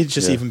stuff, or maybe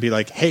just even be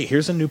like, hey,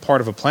 here's a new part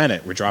of a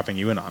planet we're dropping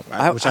you in on,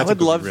 which I think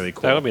would be really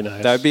cool. That would be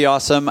nice. That would be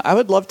awesome. I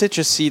would love to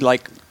just see,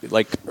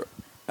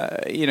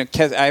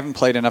 Kez, I haven't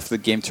played enough of the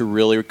game to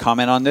really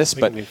comment on this,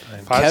 but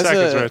 5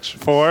 seconds, Rich.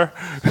 4.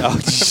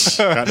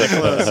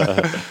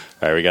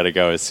 All right, we got to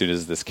go as soon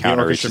as this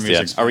counter reaches the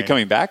end. Are we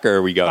coming back, or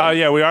are we going?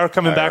 Yeah, we are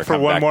coming back for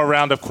one more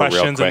round of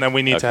questions, and then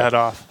we need to head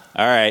off.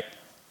 All right.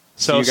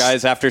 So see you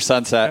guys after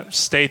sunset.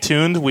 Stay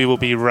tuned. We will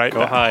be right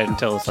back. Go hide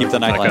until it's keep the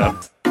night light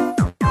up.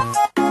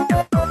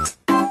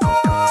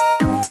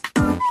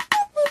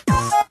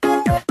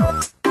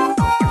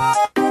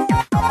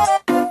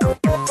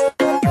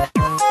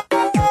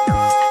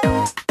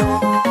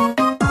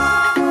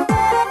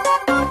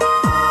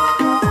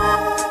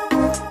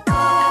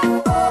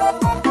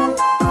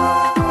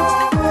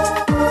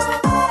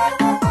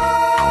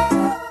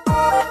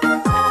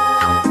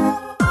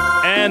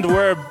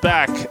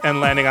 And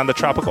landing on the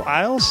Tropical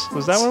Isles?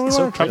 Was that where we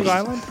were? Tropical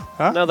Island?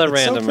 Huh? Another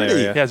random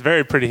area. Yeah, it's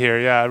very pretty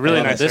here. Yeah,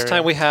 really nice This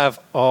time we have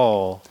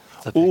all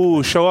the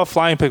Pikmin. Show off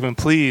Flying Pikmin,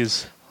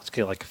 please. Let's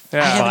get like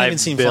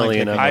 5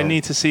 billion of them. I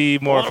need to see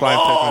more Flying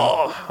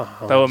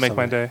Pikmin. That will make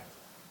my day.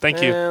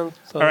 Thank you. All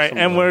right,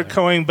 and we're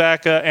going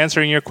back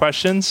answering your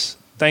questions.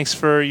 Thanks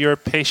for your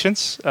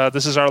patience.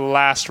 This is our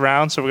last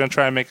round, so we're going to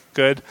try and make it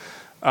good.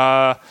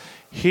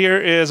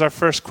 Here is our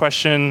first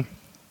question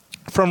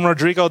from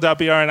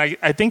Rodrigo.br, and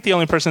I think the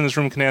only person in this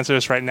room who can answer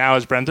this right now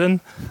is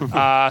Brendan.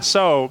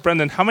 So,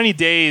 Brendan, how many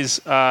days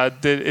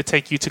did it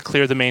take you to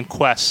clear the main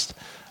quest?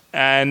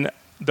 And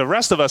the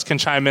rest of us can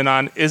chime in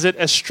on, is it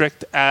as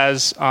strict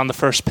as on the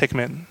first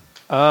Pikmin?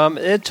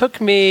 It took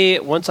me,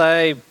 once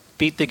I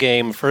beat the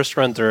game, first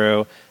run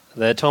through,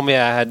 they told me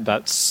I had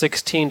about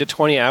 16 to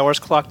 20 hours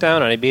clocked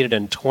down, and I beat it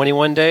in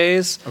 21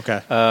 days.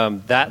 Okay.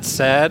 That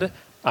said,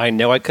 I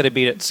know I could have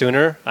beat it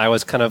sooner. I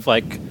was kind of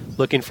like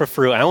looking for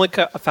fruit. I only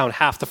found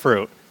half the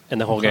fruit in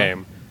the whole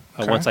game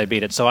once I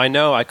beat it. So I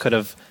know I could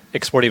have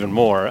explored even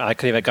more. I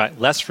could have got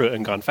less fruit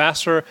and gone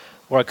faster,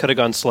 or I could have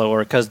gone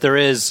slower, because there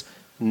is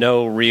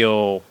no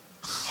real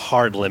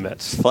hard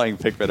limits. Flying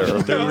Pikmin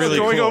are They're really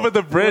going over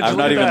the bridge. I'm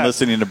not even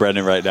listening to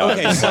Brendan right now.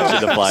 Okay, I'm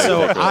watching the Flying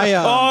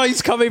Pikmin. Oh,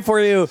 he's coming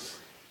for you.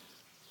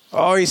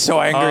 Oh, he's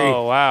so angry.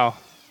 Oh, wow.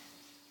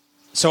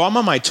 So I'm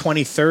on my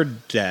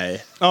 23rd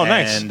day. Oh,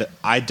 nice. And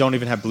I don't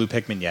even have blue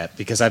Pikmin yet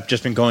because I've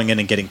just been going in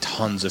and getting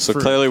tons of So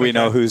fruit. clearly we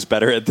know who's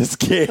better at this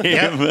game.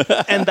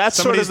 And that's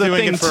sort Somebody's of the doing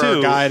thing it for too.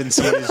 our guide, and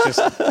somebody's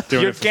just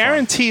doing You're it for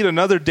guaranteed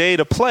another day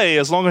to play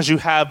as long as you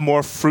have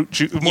more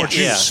more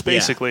juice, Yeah.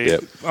 basically.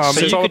 Yep. So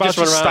It's you all could about just run just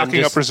around and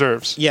stocking just- up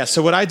reserves. Yeah,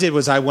 so what I did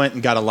was I went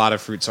and got a lot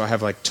of fruit. So I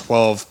have like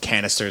 12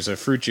 canisters of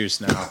fruit juice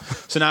now.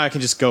 So now I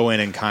can just go in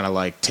and kind of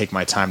like take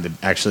my time to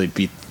actually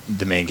beat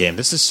the main game.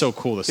 This is so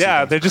cool to see. Yeah,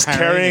 them they're just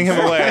carrying him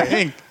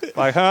away.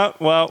 Like, huh?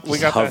 Well, we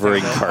got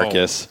Hovering that.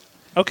 carcass.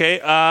 Okay,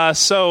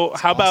 so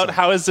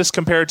how is this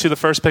compared to the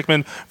first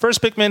Pikmin?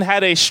 First Pikmin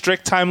had a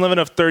strict time limit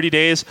of 30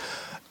 days.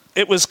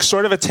 It was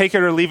sort of a take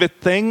it or leave it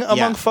thing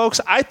among folks.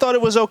 I thought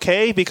it was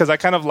okay because I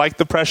kind of liked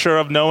the pressure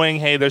of knowing,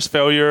 hey, there's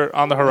failure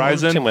on the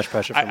horizon. Too much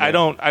pressure for me. I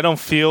don't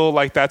feel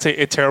like that's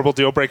a terrible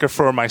deal breaker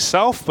for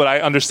myself, but I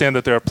understand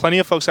that there are plenty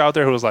of folks out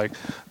there who was like,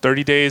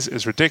 30 days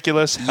is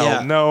ridiculous.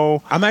 Hell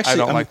no. I'm actually I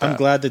don't like that. I'm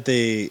glad that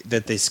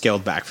they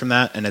scaled back from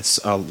that and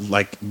it's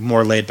like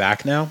more laid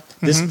back now.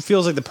 This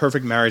feels like the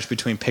perfect marriage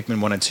between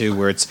Pikmin 1 and 2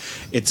 where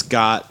it's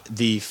got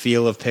the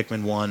feel of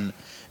Pikmin 1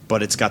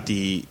 but it's got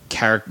the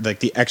character,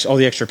 like all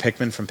the extra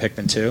Pikmin from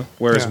Pikmin 2,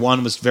 whereas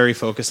 1 was very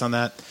focused on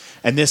that.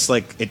 And this,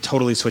 like, it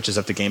totally switches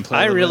up the gameplay.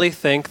 I really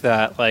think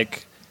that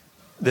like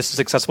this is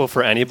accessible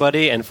for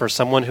anybody, and for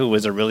someone who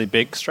is a really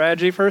big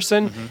strategy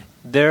person,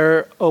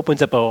 there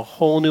opens up a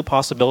whole new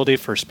possibility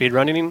for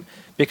speedrunning.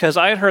 Because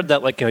I had heard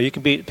that like you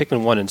can beat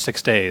Pikmin 1 in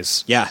 6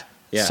 days. Yeah.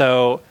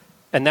 So,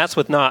 and that's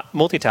with not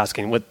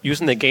multitasking, with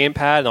using the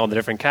gamepad and all the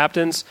different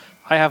captains.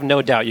 I have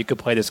no doubt you could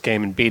play this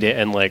game and beat it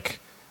in like.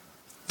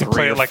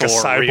 Play it like a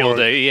cyborg.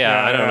 Day.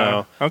 Yeah, I don't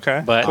know.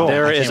 Okay, but cool.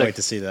 there I is can't wait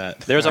to see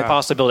that. There's a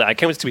possibility. I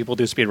can't wait to see people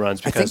do speed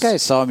runs. I Because think I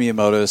saw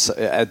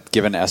Miyamoto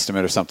give an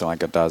estimate of something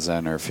like a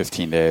dozen or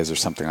 15 days or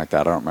something like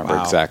that. I don't remember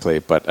exactly,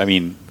 but I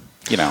mean,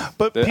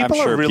 But I'm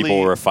people are sure really- people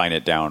will refine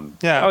it down.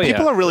 Yeah, Oh,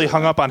 people yeah. are really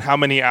hung up on how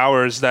many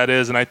hours that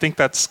is, and I think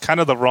that's kind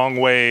of the wrong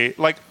way.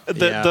 Like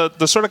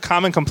the sort of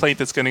common complaint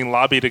that's getting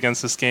lobbied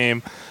against this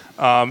game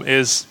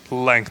is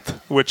length,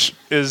 which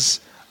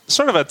is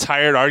sort of a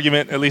tired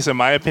argument, at least in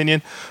my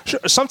opinion. Sure,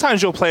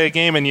 sometimes you'll play a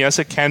game, and yes,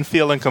 it can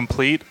feel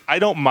incomplete. I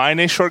don't mind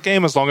a short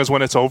game as long as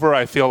when it's over,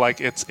 I feel like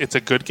it's a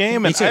good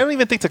game, and too. I don't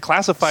even think to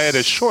classify it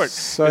as short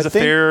So is I a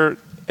think fair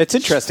It's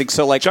interesting.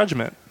 So, like,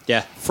 judgment.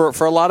 Yeah. for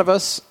a lot of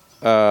us,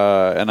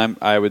 and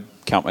I would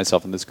count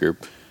myself in this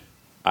group.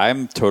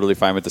 I'm totally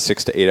fine with the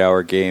 6 to 8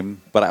 hour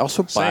game, but I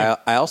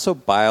also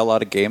buy a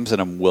lot of games,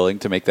 and I'm willing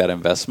to make that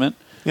investment.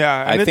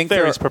 Yeah, and it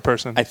varies per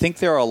person. I think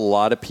there are a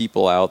lot of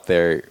people out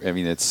there. I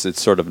mean, it's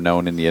sort of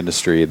known in the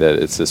industry that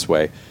it's this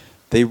way.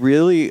 They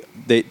really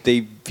they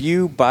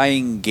view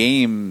buying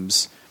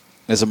games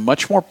as a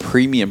much more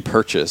premium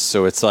purchase.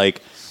 So it's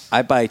like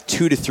I buy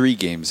 2 to 3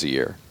 games a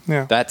year.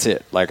 Yeah. That's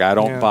it. Like I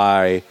don't Yeah.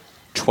 buy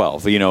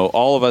 12.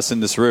 All of us in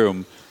this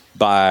room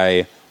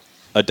buy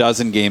a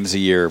dozen games a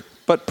year,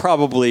 but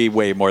probably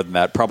way more than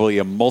that. Probably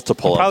a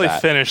multiple Probably of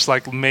that. finish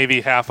like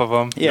maybe half of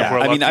them. Yeah, if we're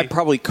I mean, lucky. I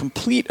probably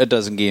complete a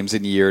dozen games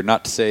in a year.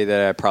 Not to say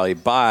that I probably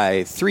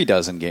buy 3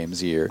 dozen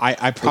games a year.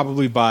 I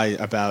probably buy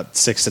about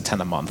 6 to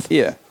 10 a month.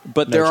 Yeah,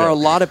 but No there are a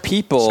joke. lot of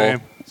people.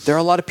 Same. There are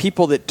a lot of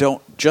people that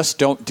don't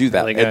do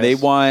that, Really, and they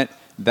guys? want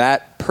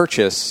that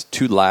purchase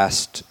to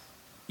last,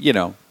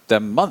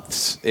 them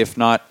months, if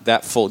not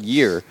that full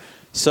year.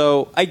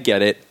 So I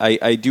get it.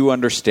 I do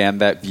understand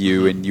that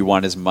view, and you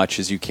want as much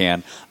as you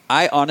can.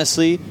 I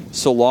honestly,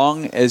 so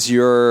long as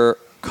you're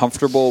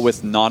comfortable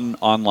with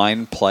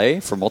non-online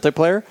play for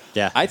multiplayer,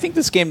 Yeah. I think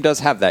this game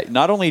does have that.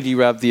 Not only do you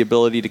have the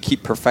ability to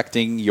keep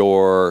perfecting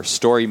your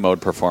story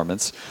mode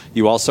performance,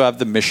 you also have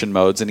the mission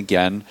modes, and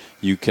again,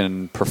 you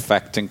can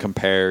perfect and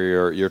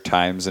compare your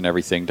times and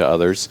everything to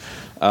others.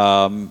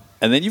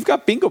 And then you've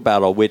got Bingo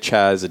Battle, which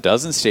has a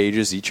dozen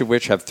stages, each of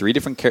which have 3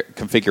 different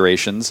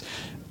configurations.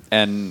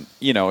 And,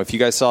 if you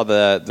guys saw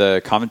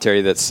the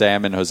commentary that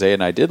Sam and Jose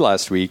and I did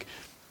last week,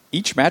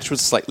 each match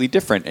was slightly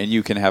different, and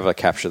you can have a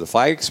capture the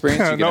flag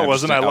experience. You can no, it have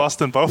wasn't. just I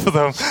lost in both of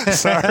them.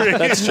 Sorry.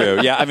 That's true.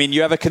 Yeah, I mean,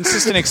 you have a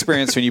consistent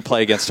experience when you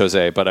play against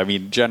Jose, but I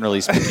mean,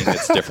 generally speaking,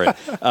 it's different.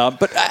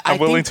 But I'm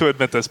willing to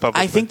admit this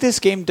publicly. I think this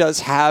game does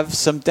have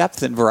some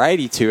depth and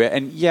variety to it,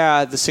 and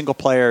yeah, the single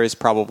player is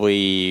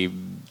probably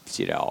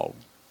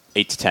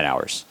 8 to 10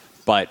 hours,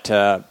 but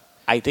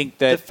I think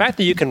the that fact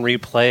that you can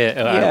replay it,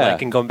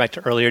 like, and going back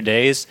to earlier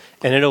days,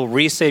 and it'll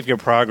resave your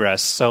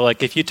progress. So,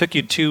 like, if you took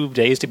you 2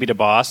 days to beat a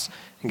boss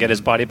and get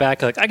his body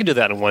back, like, I could do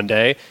that in 1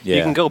 day. You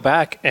Yeah. can go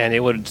back, and it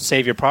would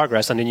save your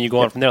progress, and then you go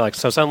on from there. Like,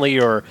 so suddenly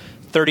your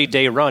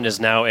 30-day run is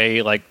now a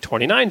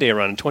 29-day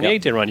run,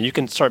 28-day run. You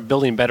can start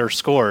building better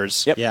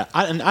scores. Yep. Yeah,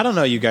 and I don't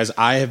know, you guys.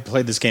 I have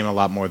played this game a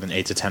lot more than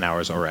 8 to 10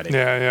 hours already.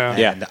 Yeah.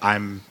 And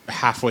I'm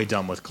halfway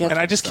done with. And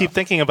I just collecting keep stuff.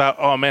 thinking about,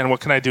 oh man, what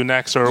can I do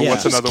next, or Yeah.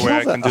 what's Just another way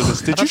I can do this?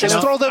 Did you just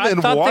throw them in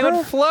I thought water? they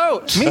would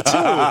float. Me too.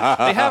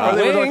 They have Or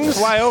they would like wings.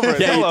 fly over it.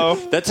 Yeah, Hello.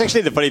 that's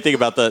actually the funny thing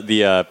about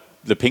the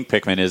pink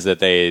Pikmin is that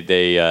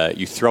they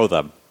you throw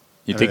them.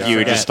 You think you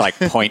would just like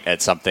point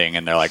at something,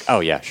 and they're like, "Oh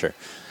yeah, sure."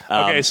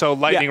 Okay, so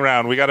lightning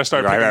round. We got to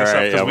start picking this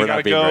up because we we're got to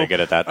not being go. very good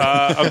at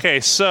that. Okay,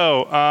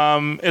 so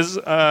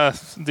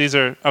these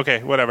are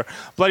okay. Whatever.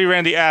 Bloody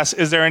Randy asks,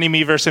 "Is there any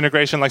Miiverse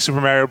integration like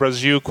Super Mario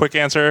Bros. U?" Quick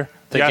answer: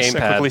 The yes. And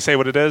gamepad. quickly say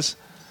what it is.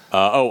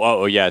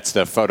 Yeah, it's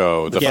the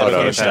photo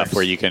gamepad. stuff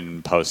where you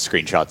can post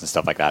screenshots and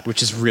stuff like that.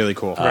 which is really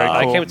cool.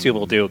 I cool. can't see what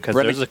we'll do because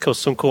Brendan- there's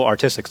some cool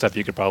artistic stuff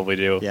you could probably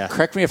do. Yeah.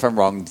 Correct me if I'm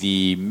wrong.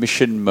 The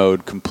mission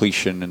mode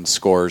completion and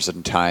scores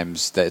and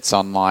times that's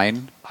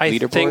online. I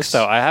think leaderboards?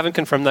 so. I haven't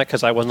confirmed that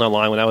because I wasn't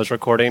online when I was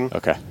recording.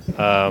 Okay,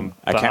 But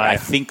I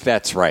think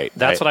that's right.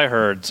 That's what I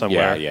heard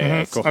somewhere.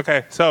 Yeah, cool.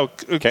 Okay, so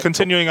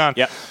continuing on.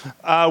 Yep.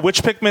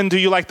 Which Pikmin do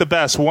you like the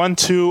best? 1,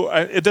 2.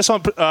 This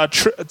one,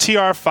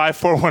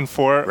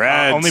 TR5414.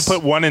 Reds. Only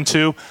put 1 and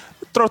 2.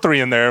 Throw 3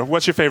 in there.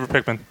 What's your favorite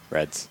Pikmin?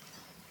 Reds.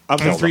 Of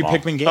the three them all.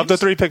 Pikmin games? Of the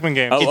 3 Pikmin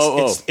games.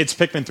 It's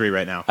Pikmin 3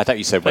 right now. I thought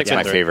you said what's Pikmin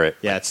my 3. favorite.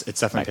 Yeah, it's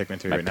definitely Pikmin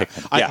 3 my right now.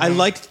 Pikmin. Yeah. I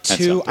liked That's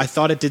 2. something. I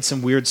thought it did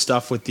some weird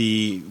stuff with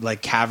the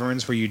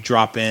caverns where you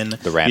drop in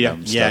The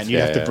random stuff. and you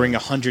have to bring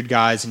 100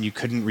 guys and you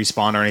couldn't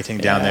respawn or anything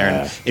down there.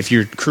 Yeah. And if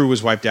your crew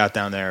was wiped out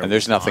down there, And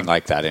there's nothing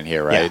like that in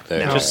here, right?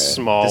 Yeah, no. Just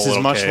small. This is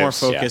little much more caves.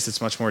 focused.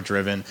 It's much more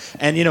driven.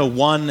 And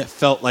 1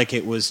 felt like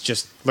it was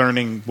just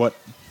learning what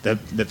the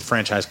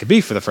franchise could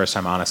be for the first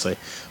time, honestly.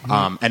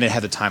 And it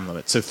had the time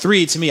limit. So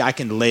 3, to me, I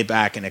can lay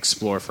back and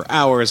explore for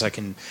hours. I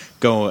can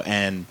go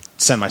and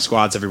send my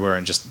squads everywhere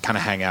and just kind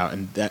of hang out.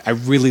 And I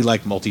really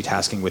like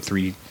multitasking with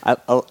three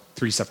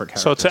separate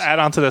characters. So to add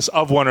on to this,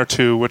 of 1 or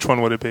 2, which one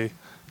would it be?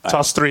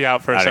 Toss 3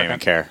 out for a I don't second. even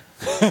care.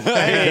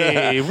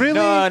 Hey, really?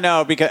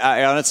 No, because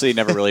I honestly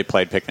never really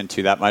played Pikmin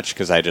 2 that much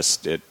because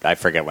I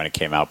forget when it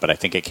came out, but I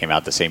think it came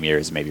out the same year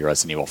as maybe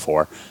Resident Evil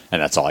 4,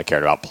 and that's all I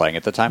cared about playing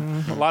at the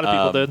time. A lot of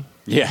people did.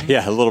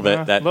 Yeah, a little bit.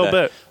 A little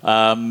bit.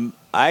 One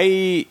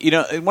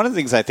of the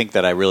things I think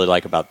that I really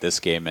like about this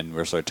game, and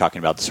we're sort of talking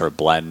about the sort of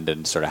blend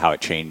and sort of how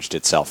it changed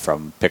itself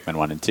from Pikmin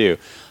 1 and 2,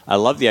 I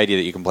love the idea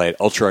that you can play it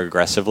ultra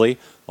aggressively,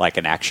 like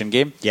an action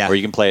game, or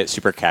you can play it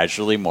super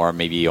casually, more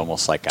maybe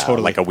almost like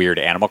a weird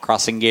Animal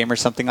Crossing game or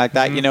something like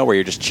that, where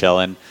you're just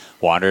chilling,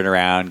 wandering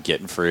around,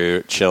 getting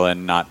fruit,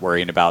 chilling, not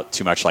worrying about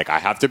too much like, I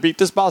have to beat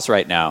this boss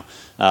right now.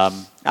 I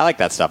like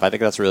that stuff. I think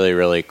that's really,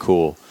 really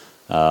cool.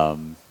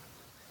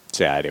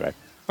 Anyway.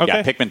 Okay.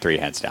 Yeah, Pikmin 3,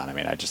 hands down. I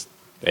mean,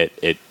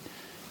 it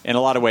in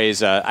a lot of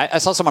ways, I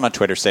saw someone on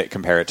Twitter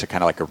compare it to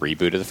kind of like a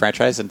reboot of the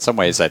franchise. In some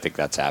ways, I think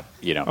that's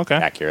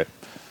accurate.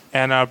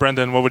 And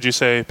Brendan, what would you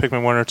say,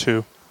 Pikmin 1 or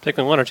 2?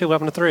 Pikmin 1 or 2,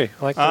 weapon to 3. I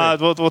like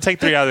 3. We'll take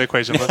 3 out of the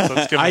equation.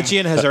 Let's give them-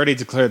 IGN has already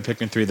declared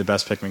Pikmin 3 the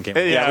best Pikmin game.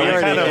 Yeah, we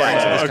kind of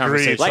agreed.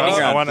 conversation. Lightning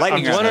round.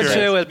 Lightning round. 1 or curious.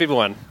 2 would be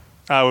 1.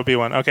 Would be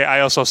 1. Okay,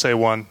 I also say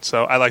 1,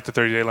 so I like the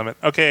 30-day limit.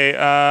 Okay,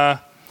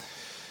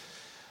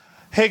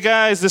 hey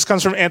guys, this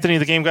comes from Anthony,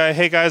 the game guy.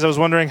 Hey guys, I was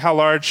wondering how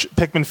large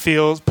Pikmin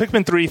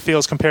 3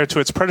 feels compared to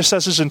its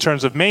predecessors in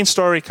terms of main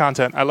story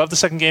content. I love the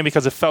second game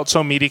because it felt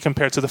so meaty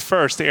compared to the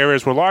first. The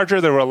areas were larger,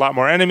 there were a lot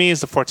more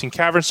enemies, the 14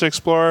 caverns to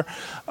explore.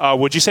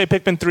 Would you say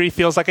Pikmin 3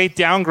 feels like a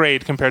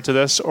downgrade compared to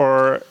this,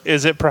 or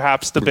is it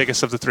perhaps the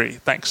biggest of the 3?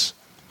 Thanks.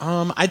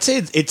 I'd say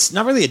it's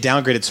not really a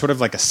downgrade. It's sort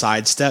of like a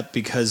sidestep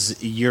because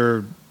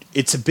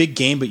it's a big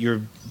game, but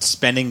you're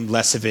spending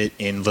less of it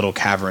in little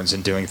caverns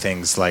and doing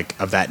things like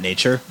of that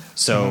nature.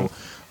 So,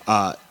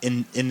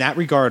 in that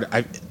regard,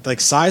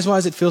 size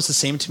wise, it feels the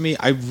same to me.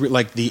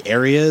 Like the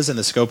areas and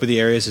the scope of the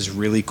areas is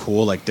really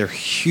cool. Like they're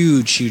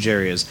huge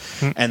areas,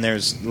 and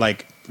there's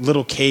like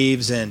little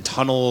caves and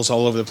tunnels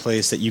all over the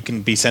place that you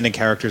can be sending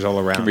characters all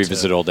around. You can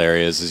revisit old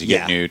areas as you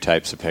get Yeah. new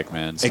types of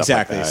Pikmin. Stuff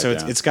Exactly. Like that, So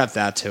yeah. it's got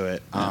that to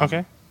it.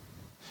 Okay.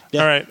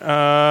 Yeah. All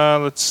right.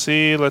 Let's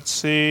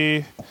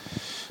see.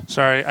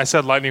 Sorry, I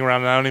said lightning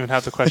round, and I don't even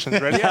have the questions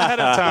ready ahead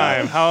of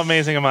time. How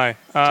amazing am I?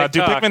 Do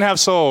TikTok. Pikmin have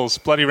souls?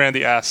 Bloody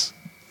Randy asks.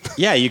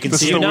 Yeah, you can This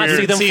see is Do you the not weird-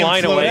 see them see 'em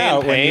flying float away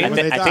out in when pain? when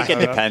they I think die. it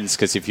depends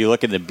because if you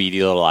look in the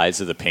beady little eyes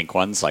of the pink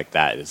ones, like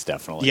that is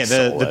definitely Yeah,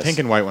 the soulless. pink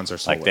and white ones are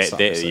soulless. like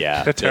obviously.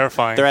 They're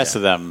terrifying. The rest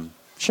of them,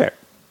 sure.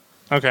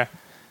 Okay.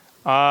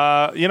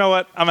 You know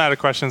what? I'm out of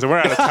questions, and we're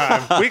out of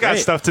time. We got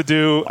Great. stuff to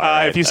do.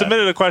 right, if you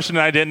submitted a question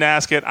and I didn't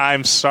ask it,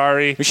 I'm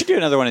sorry. We should do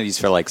another one of these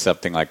for like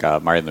something like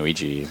Mario and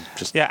Luigi.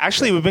 Just Yeah,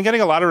 actually, we've been getting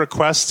a lot of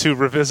requests to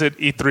revisit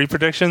E3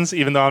 predictions,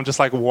 even though I'm just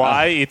like,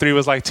 why? E3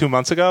 was like 2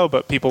 months ago,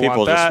 but people want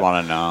just that.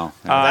 want to know.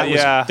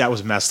 That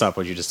was messed up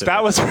what you just did.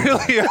 That was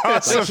really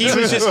awesome. He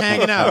was just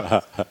hanging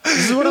out.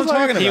 This is what I'm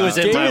talking about. He was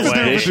in This my game is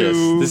way. vicious.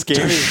 This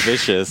game is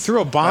vicious.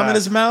 Threw a bomb in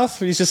his mouth.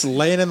 He's just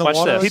laying in the Watch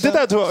water. this. He did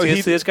that to See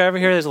this guy over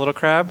here? There's a little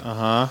crab.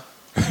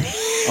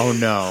 Oh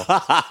no!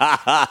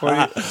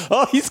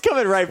 Oh, he's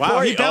coming right Wow,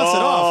 for he you. bounced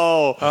it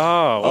off.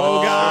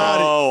 Oh, God!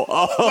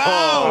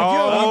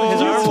 Oh,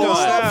 his arm's pulled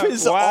gone. off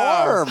his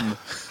arm.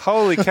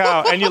 Holy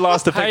cow. And you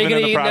lost a how are you Pikmin going in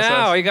to the eat process.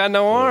 now? You got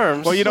no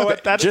arms. Well, you know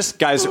what? That Just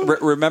guys,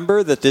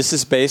 remember that this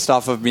is based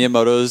off of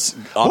Miyamoto's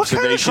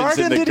observations in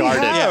garden the did he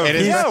garden. have? it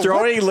is. Yeah, He's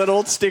throwing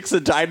little sticks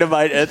of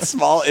dynamite at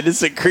small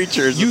innocent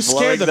creatures. You and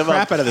blowing scared the them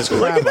crap up. out of this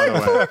crab, by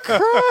the way.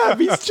 Crab!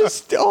 He's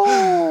just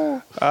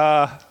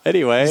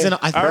Anyway,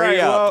 All hurry right,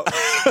 up.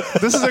 well,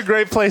 this is a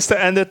great place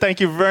to end it. Thank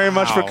you very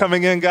much for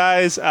coming in,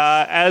 guys.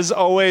 As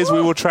always,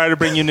 we will try to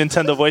bring you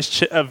Nintendo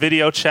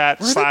video chat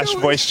 /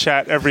 voice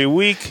chat every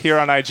week here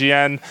on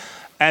IGN.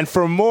 And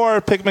for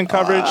more Pikmin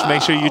coverage,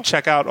 make sure you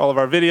check out all of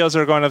our videos that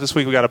are going up this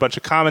week. We got a bunch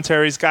of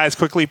commentaries. Guys,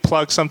 quickly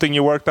plug something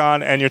you worked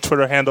on and your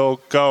Twitter handle.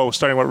 Go,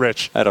 starting with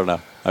Rich. I don't know.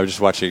 I was just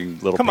watching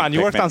Little Come on,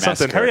 you worked Pikmin on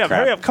something. Massacre Hurry up, crap.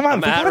 hurry up. Come on,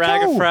 I'm at we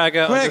gotta go.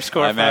 Ragafraga Quick.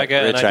 I'm at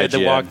 _Fraga, and I did the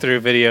Rich IGN. walkthrough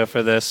video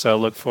for this, so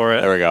look for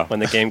it There we go. when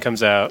the game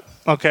comes out.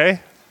 Okay.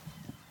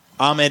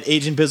 I'm at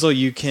Agent Bizzle.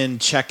 You can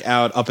check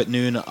out Up at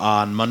Noon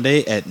on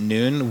Monday at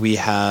noon. We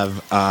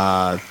have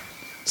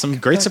some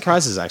great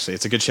surprises, actually.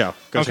 It's a good show.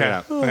 Go check it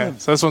out. Okay.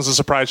 So this one's a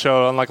surprise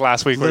show, unlike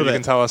last week where you Little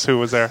can bit. tell us who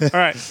was there. All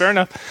right, fair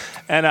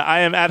enough. And I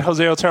am at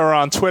Jose Otero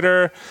on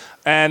Twitter,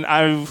 and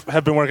I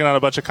have been working on a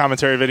bunch of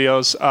commentary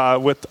videos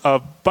with a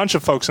bunch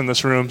of folks in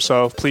this room,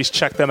 so please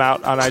check them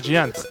out on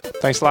IGN.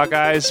 Thanks a lot,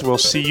 guys. We'll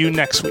see you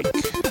next week.